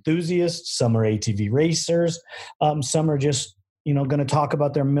ATV enthusiasts. Some are ATV racers. Some are just, going to talk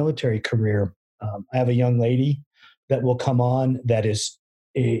about their military career. I have a young lady that will come on that is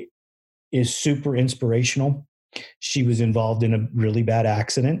super inspirational. She was involved in a really bad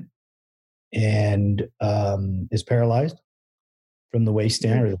accident and is paralyzed from the waist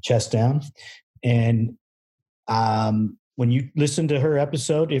down or the chest down. And when you listen to her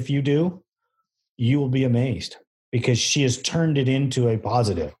episode, if you do, you will be amazed. because she has turned it into a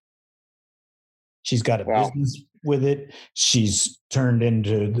positive. She's got a business with it. She's turned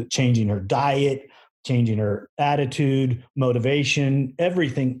into changing her diet, changing her attitude, motivation,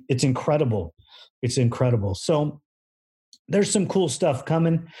 everything. It's incredible. It's incredible. So there's some cool stuff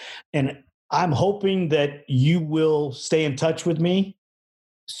coming, and I'm hoping that you will stay in touch with me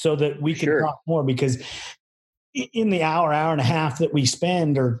so that we can talk more, because in the hour and a half that we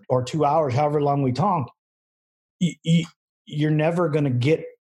spend, or 2 hours, however long we talk, you're never going to get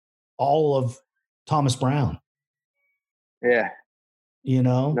all of Thomas Brown. Yeah. You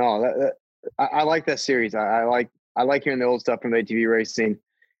know? No, I like that series. I like hearing the old stuff from ATV racing,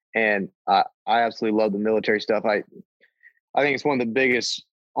 and I absolutely love the military stuff. I think it's one of the biggest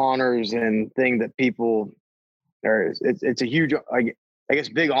honors and thing that people are. It's a huge, I guess,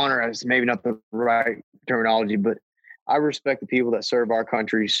 big honor is maybe not the right terminology, but I respect the people that serve our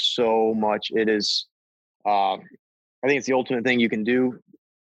country so much. It is, I think it's the ultimate thing you can do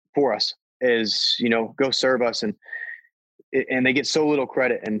for us is, go serve us, and they get so little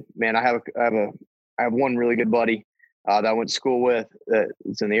credit. And man, I have one really good buddy that I went to school with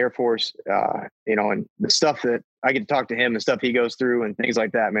that's in the Air Force, and the stuff that I get to talk to him, the stuff he goes through and things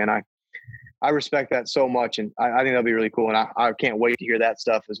like that, man, I respect that so much. And I think that'll be really cool. And I can't wait to hear that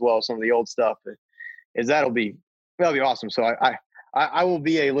stuff as well. Some of the old stuff that'll be awesome. So I will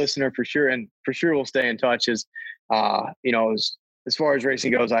be a listener for sure. And for sure we'll stay in touch as far as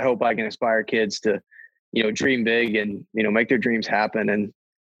racing goes. I hope I can inspire kids to, dream big and, make their dreams happen. And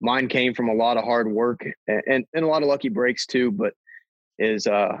mine came from a lot of hard work and a lot of lucky breaks too, but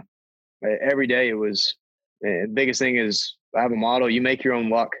every day it was, the biggest thing is I have a motto: you make your own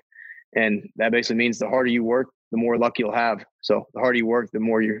luck. And that basically means the harder you work, the more luck you'll have. So the harder you work, the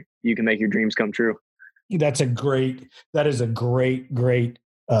more you can make your dreams come true. That is a great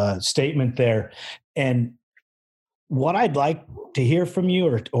statement there. And what I'd like to hear from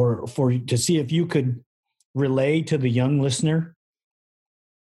you, or to see if you could relay to the young listener.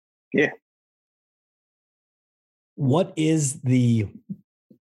 Yeah. What is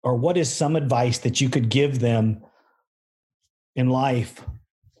some advice that you could give them in life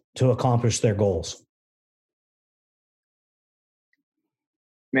to accomplish their goals?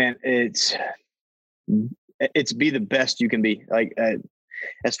 Man, it's be the best you can be. Like,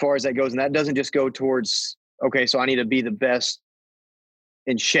 as far as that goes, and that doesn't just go towards, okay, so I need to be the best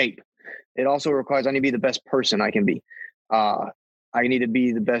in shape. It also requires I need to be the best person I can be. I need to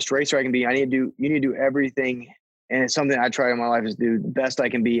be the best racer I can be. You need to do everything. And it's something I try in my life is do the best I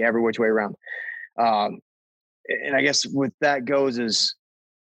can be every which way around. And I guess with that goes is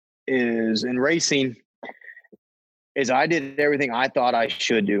in racing is I did everything I thought I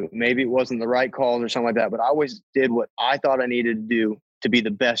should do. Maybe it wasn't the right calls or something like that, but I always did what I thought I needed to do to be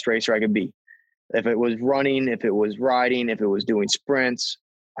the best racer I could be. If it was running, if it was riding, if it was doing sprints,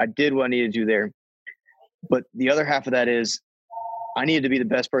 I did what I needed to do there. But the other half of that is I needed to be the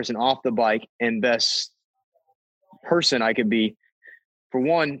best person off the bike and best person I could be. For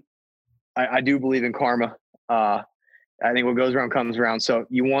one, I do believe in karma. I think what goes around comes around. So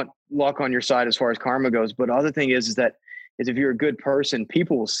you want luck on your side as far as karma goes. But the other thing is that if you're a good person,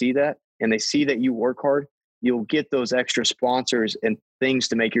 people will see that, and they see that you work hard. You'll get those extra sponsors and things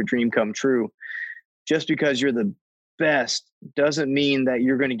to make your dream come true. Just because you're the best doesn't mean that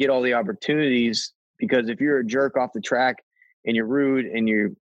you're going to get all the opportunities, because if you're a jerk off the track and you're rude and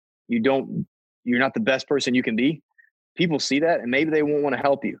you're not the best person you can be, people see that and maybe they won't want to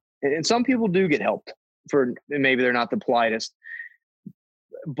help you. And some people do get helped for maybe they're not the politest,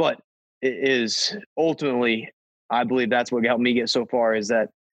 but it is ultimately, I believe that's what helped me get so far, is that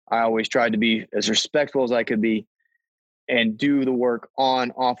I always tried to be as respectful as I could be and do the work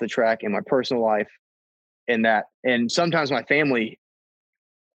off the track in my personal life. And sometimes my family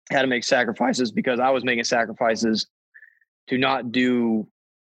had to make sacrifices because I was making sacrifices to not be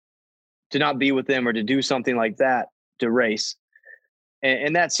with them or to do something like that to race.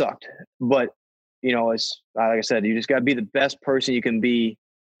 And that sucked. But, it's like I said, you just got to be the best person you can be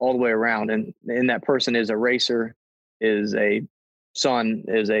all the way around. And that person is a racer, is a son,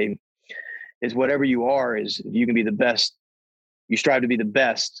 is whatever you are, is you can be the best. You strive to be the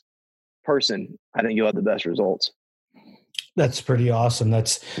best person. I think you'll have the best results. That's pretty awesome.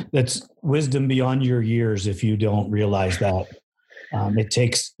 That's wisdom beyond your years. If you don't realize that, it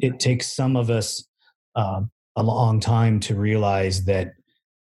takes some of us a long time to realize that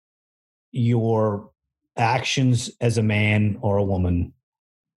your actions as a man or a woman,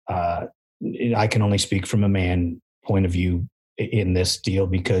 I can only speak from a man point of view in this deal,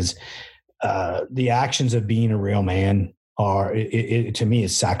 because the actions of being a real man are, to me,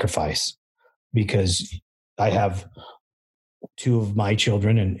 is sacrifice. Because I have two of my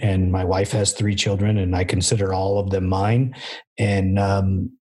children, and my wife has three children, and I consider all of them mine.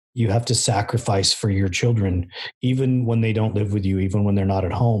 And you have to sacrifice for your children, even when they don't live with you, even when they're not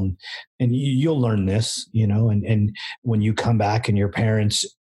at home. And you'll learn this, and when you come back and your parents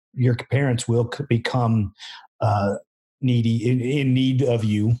will become needy, in need of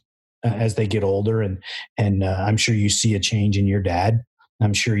you as they get older. And I'm sure you see a change in your dad.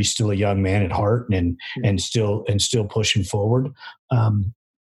 I'm sure he's still a young man at heart and still pushing forward.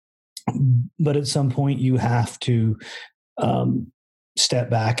 But at some point you have to step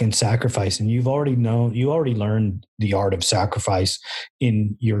back and sacrifice. And you already learned the art of sacrifice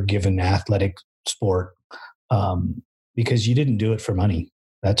in your given athletic sport, because you didn't do it for money.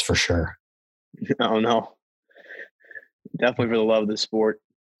 That's for sure. Oh, no. Definitely for the love of the sport.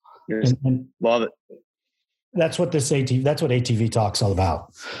 And love it. That's what ATV Talk's all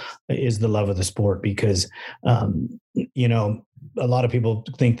about, is the love of the sport. Because, a lot of people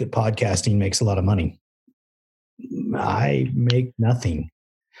think that podcasting makes a lot of money. I make nothing.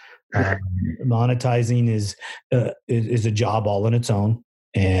 Monetizing is a job all on its own.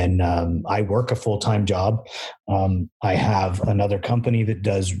 And I work a full-time job. I have another company that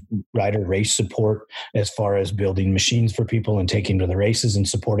does rider race support, as far as building machines for people and taking them to the races and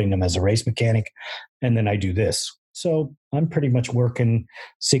supporting them as a race mechanic. And then I do this. So I'm pretty much working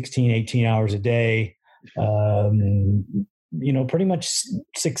 16, 18 hours a day, pretty much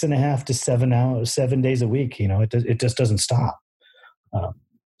 6.5 to 7 days a week. It just doesn't stop.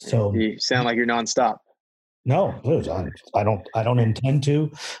 So you sound like you're nonstop. No, I don't intend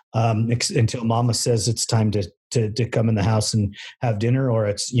to, until Mama says it's time to come in the house and have dinner, or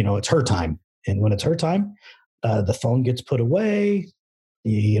it's her time. And when it's her time, the phone gets put away.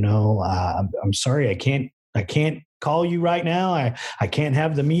 I'm sorry, I can't call you right now. I can't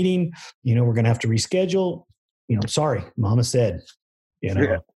have the meeting. We're going to have to reschedule. Sorry, Mama said.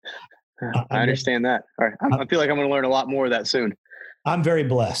 Yeah. I understand that. All right, I feel like I'm going to learn a lot more of that soon. I'm very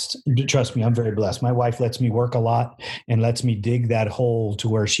blessed. Trust me, I'm very blessed. My wife lets me work a lot and lets me dig that hole to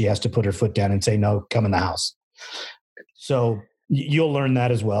where she has to put her foot down and say, no, come in the house. So you'll learn that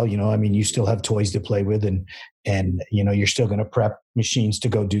as well. You still have toys to play with, and you're still going to prep machines to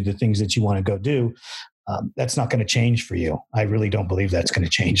go do the things that you want to go do. That's not going to change for you. I really don't believe that's going to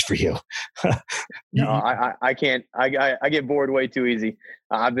change for you. No, I can't. I get bored way too easy.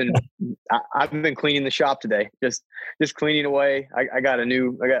 I've been cleaning the shop today, just cleaning away. I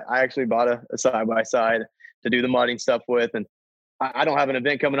actually bought a side by side to do the mudding stuff with, and I don't have an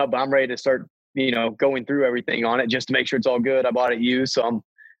event coming up, but I'm ready to start, going through everything on it just to make sure it's all good. I bought it used, so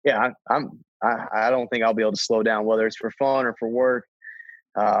I don't think I'll be able to slow down, whether it's for fun or for work.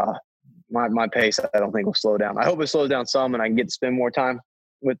 My pace, I don't think will slow down. I hope it slows down some, and I can get to spend more time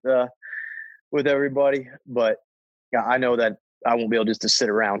with everybody. But yeah, I know that I won't be able just to sit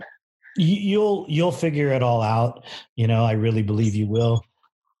around. You'll figure it all out. I really believe you will.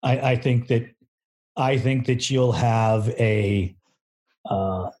 I think that you'll have an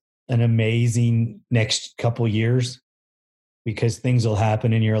amazing next couple years, because things will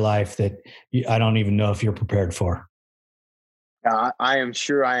happen in your life that I don't even know if you're prepared for. I am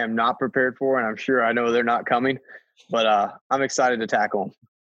sure I am not prepared for, and I'm sure I know they're not coming, but I'm excited to tackle them.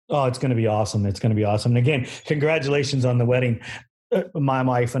 Oh, it's going to be awesome. It's going to be awesome. And again, congratulations on the wedding. My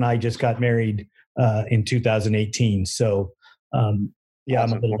wife and I just got married in 2018. So, awesome.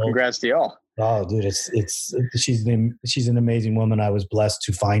 I'm a little congrats to y'all. Oh, dude, she's an amazing woman. I was blessed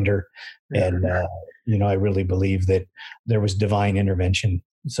to find her. And, I really believe that there was divine intervention.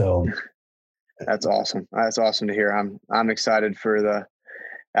 So that's awesome. That's awesome to hear. I'm excited for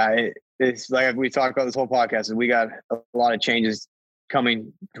it's like we talked about this whole podcast. We got a lot of changes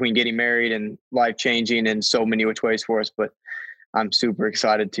coming between getting married and life changing in so many which ways for us. But I'm super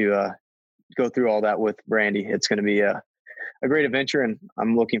excited to go through all that with Brandy. It's going to be a great adventure, and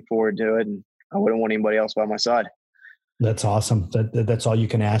I'm looking forward to it. And I wouldn't want anybody else by my side. That's awesome. That's all you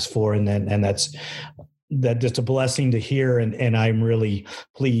can ask for. And that's just a blessing to hear. And I'm really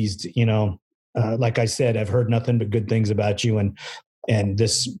pleased, like I said, I've heard nothing but good things about you, and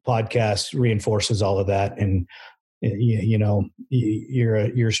this podcast reinforces all of that. And you're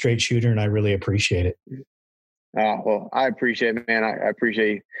a straight shooter, and I really appreciate it. Well, I appreciate it, man. I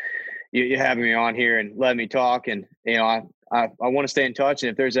appreciate you having me on here and letting me talk. And I want to stay in touch. And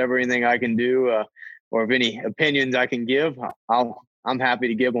if there's ever anything I can do, or if any opinions I can give, I'm happy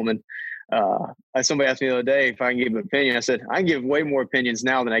to give them. And somebody asked me the other day if I can give an opinion. I said I can give way more opinions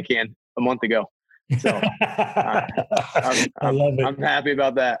now than I can a month ago. So I love it. I'm happy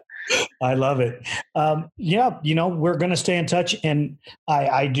about that. I love it. We're going to stay in touch, and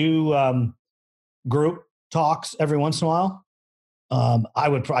I do group talks every once in a while.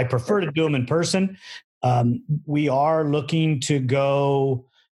 I prefer to do them in person. We are looking to go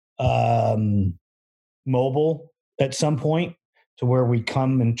mobile at some point, to where we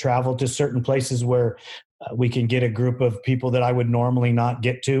come and travel to certain places where we can get a group of people that I would normally not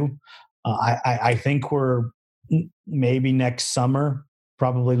get to. I think we're maybe next summer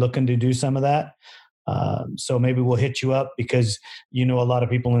probably looking to do some of that. So maybe we'll hit you up, because a lot of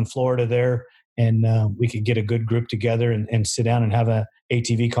people in Florida there, and we could get a good group together and sit down and have a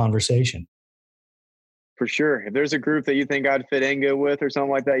ATV conversation. For sure. If there's a group that you think I'd fit in good with or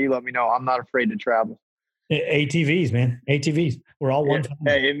something like that, you let me know. I'm not afraid to travel. ATVs, man. ATVs. We're all one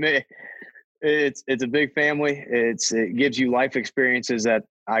family. Hey, it's a big family. It gives you life experiences that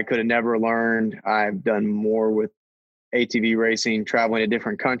I could have never learned. I've done more with ATV racing, traveling to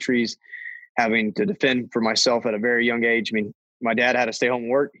different countries, having to defend for myself at a very young age. I mean, my dad had to stay home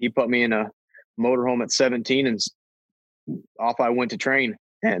and work. He put me in a motorhome at 17, and off I went to train.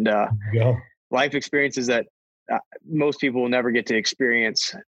 And life experiences that most people will never get to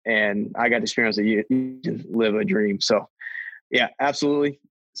experience. And I got to experience that you live a dream. So yeah, absolutely.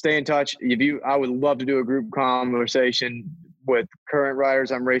 Stay in touch. I would love to do a group conversation with current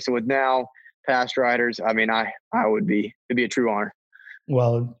riders I'm racing with now, past riders. I mean, it'd be a true honor.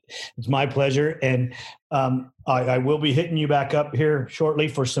 Well, it's my pleasure. And I will be hitting you back up here shortly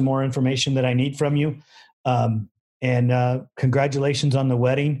for some more information that I need from you. And congratulations on the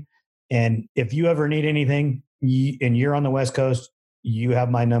wedding. And if you ever need anything and you're on the West Coast, you have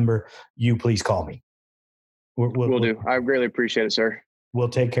my number. You please call me. We'll do. I greatly appreciate it, sir. We'll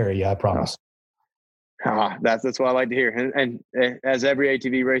take care of you. I promise. That's what I like to hear. And as every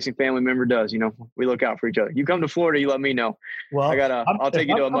ATV racing family member does, we look out for each other. You come to Florida, you let me know. Well, I'll take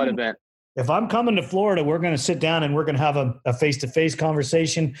you to a mud event. If I'm coming to Florida, we're going to sit down and we're going to have a face-to-face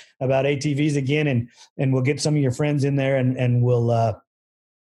conversation about ATVs again. And we'll get some of your friends in there and we'll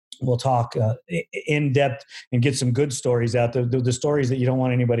talk in depth and get some good stories out there. The stories that you don't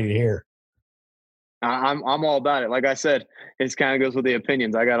want anybody to hear. I'm all about it. Like I said, it kind of goes with the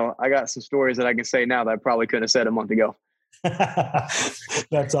opinions. I got some stories that I can say now that I probably couldn't have said a month ago.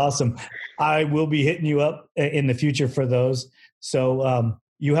 That's awesome. I will be hitting you up in the future for those. So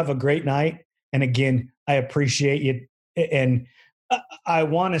you have a great night. And again, I appreciate you. And I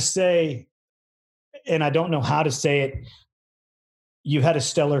want to say, and I don't know how to say it, you had a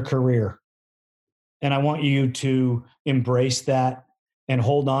stellar career. And I want you to embrace that and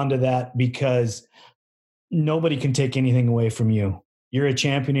hold on to that, because nobody can take anything away from you. You're a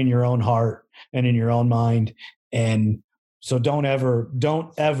champion in your own heart and in your own mind. And so don't ever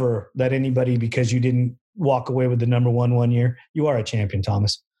let anybody, because you didn't walk away with the number 1 year. You are a champion,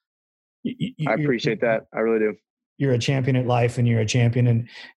 Thomas. I appreciate that. I really do. You're a champion at life, and you're a champion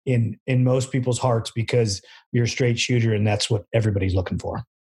in most people's hearts, because you're a straight shooter, and that's what everybody's looking for.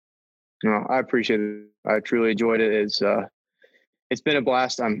 No, I appreciate it. I truly enjoyed it. It's been a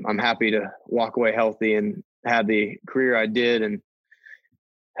blast. I'm happy to walk away healthy and have the career I did, and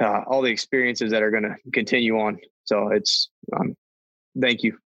all the experiences that are going to continue on. So thank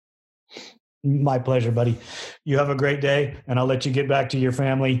you. My pleasure, buddy. You have a great day, and I'll let you get back to your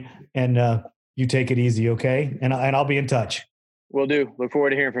family, and you take it easy. Okay. And I'll be in touch. Will do. Look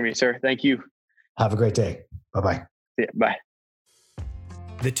forward to hearing from you, sir. Thank you. Have a great day. Bye-bye. Yeah, bye.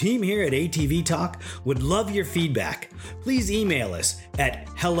 The team here at ATV Talk would love your feedback. Please email us at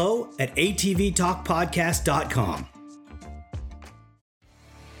hello@atvtalkpodcast.com.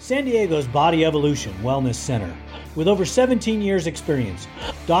 San Diego's Body Evolution Wellness Center. With over 17 years experience,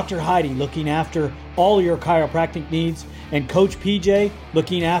 Dr. Heidi looking after all your chiropractic needs, and Coach PJ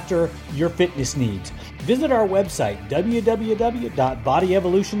looking after your fitness needs. Visit our website,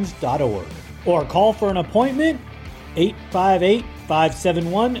 www.bodyevolutions.org, or call for an appointment,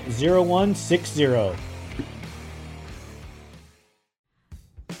 858-571-0160.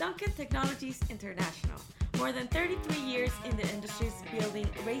 Duncan Technologies International. More than 33 years in the industry, building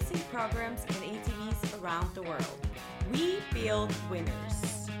racing programs and ATVs around the world. We build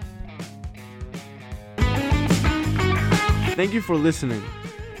winners. Thank you for listening.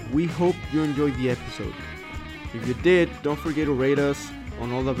 We hope you enjoyed the episode. If you did, don't forget to rate us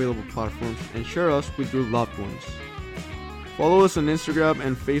on all the available platforms and share us with your loved ones. Follow us on Instagram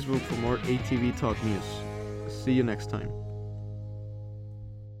and Facebook for more ATV Talk news. See you next time.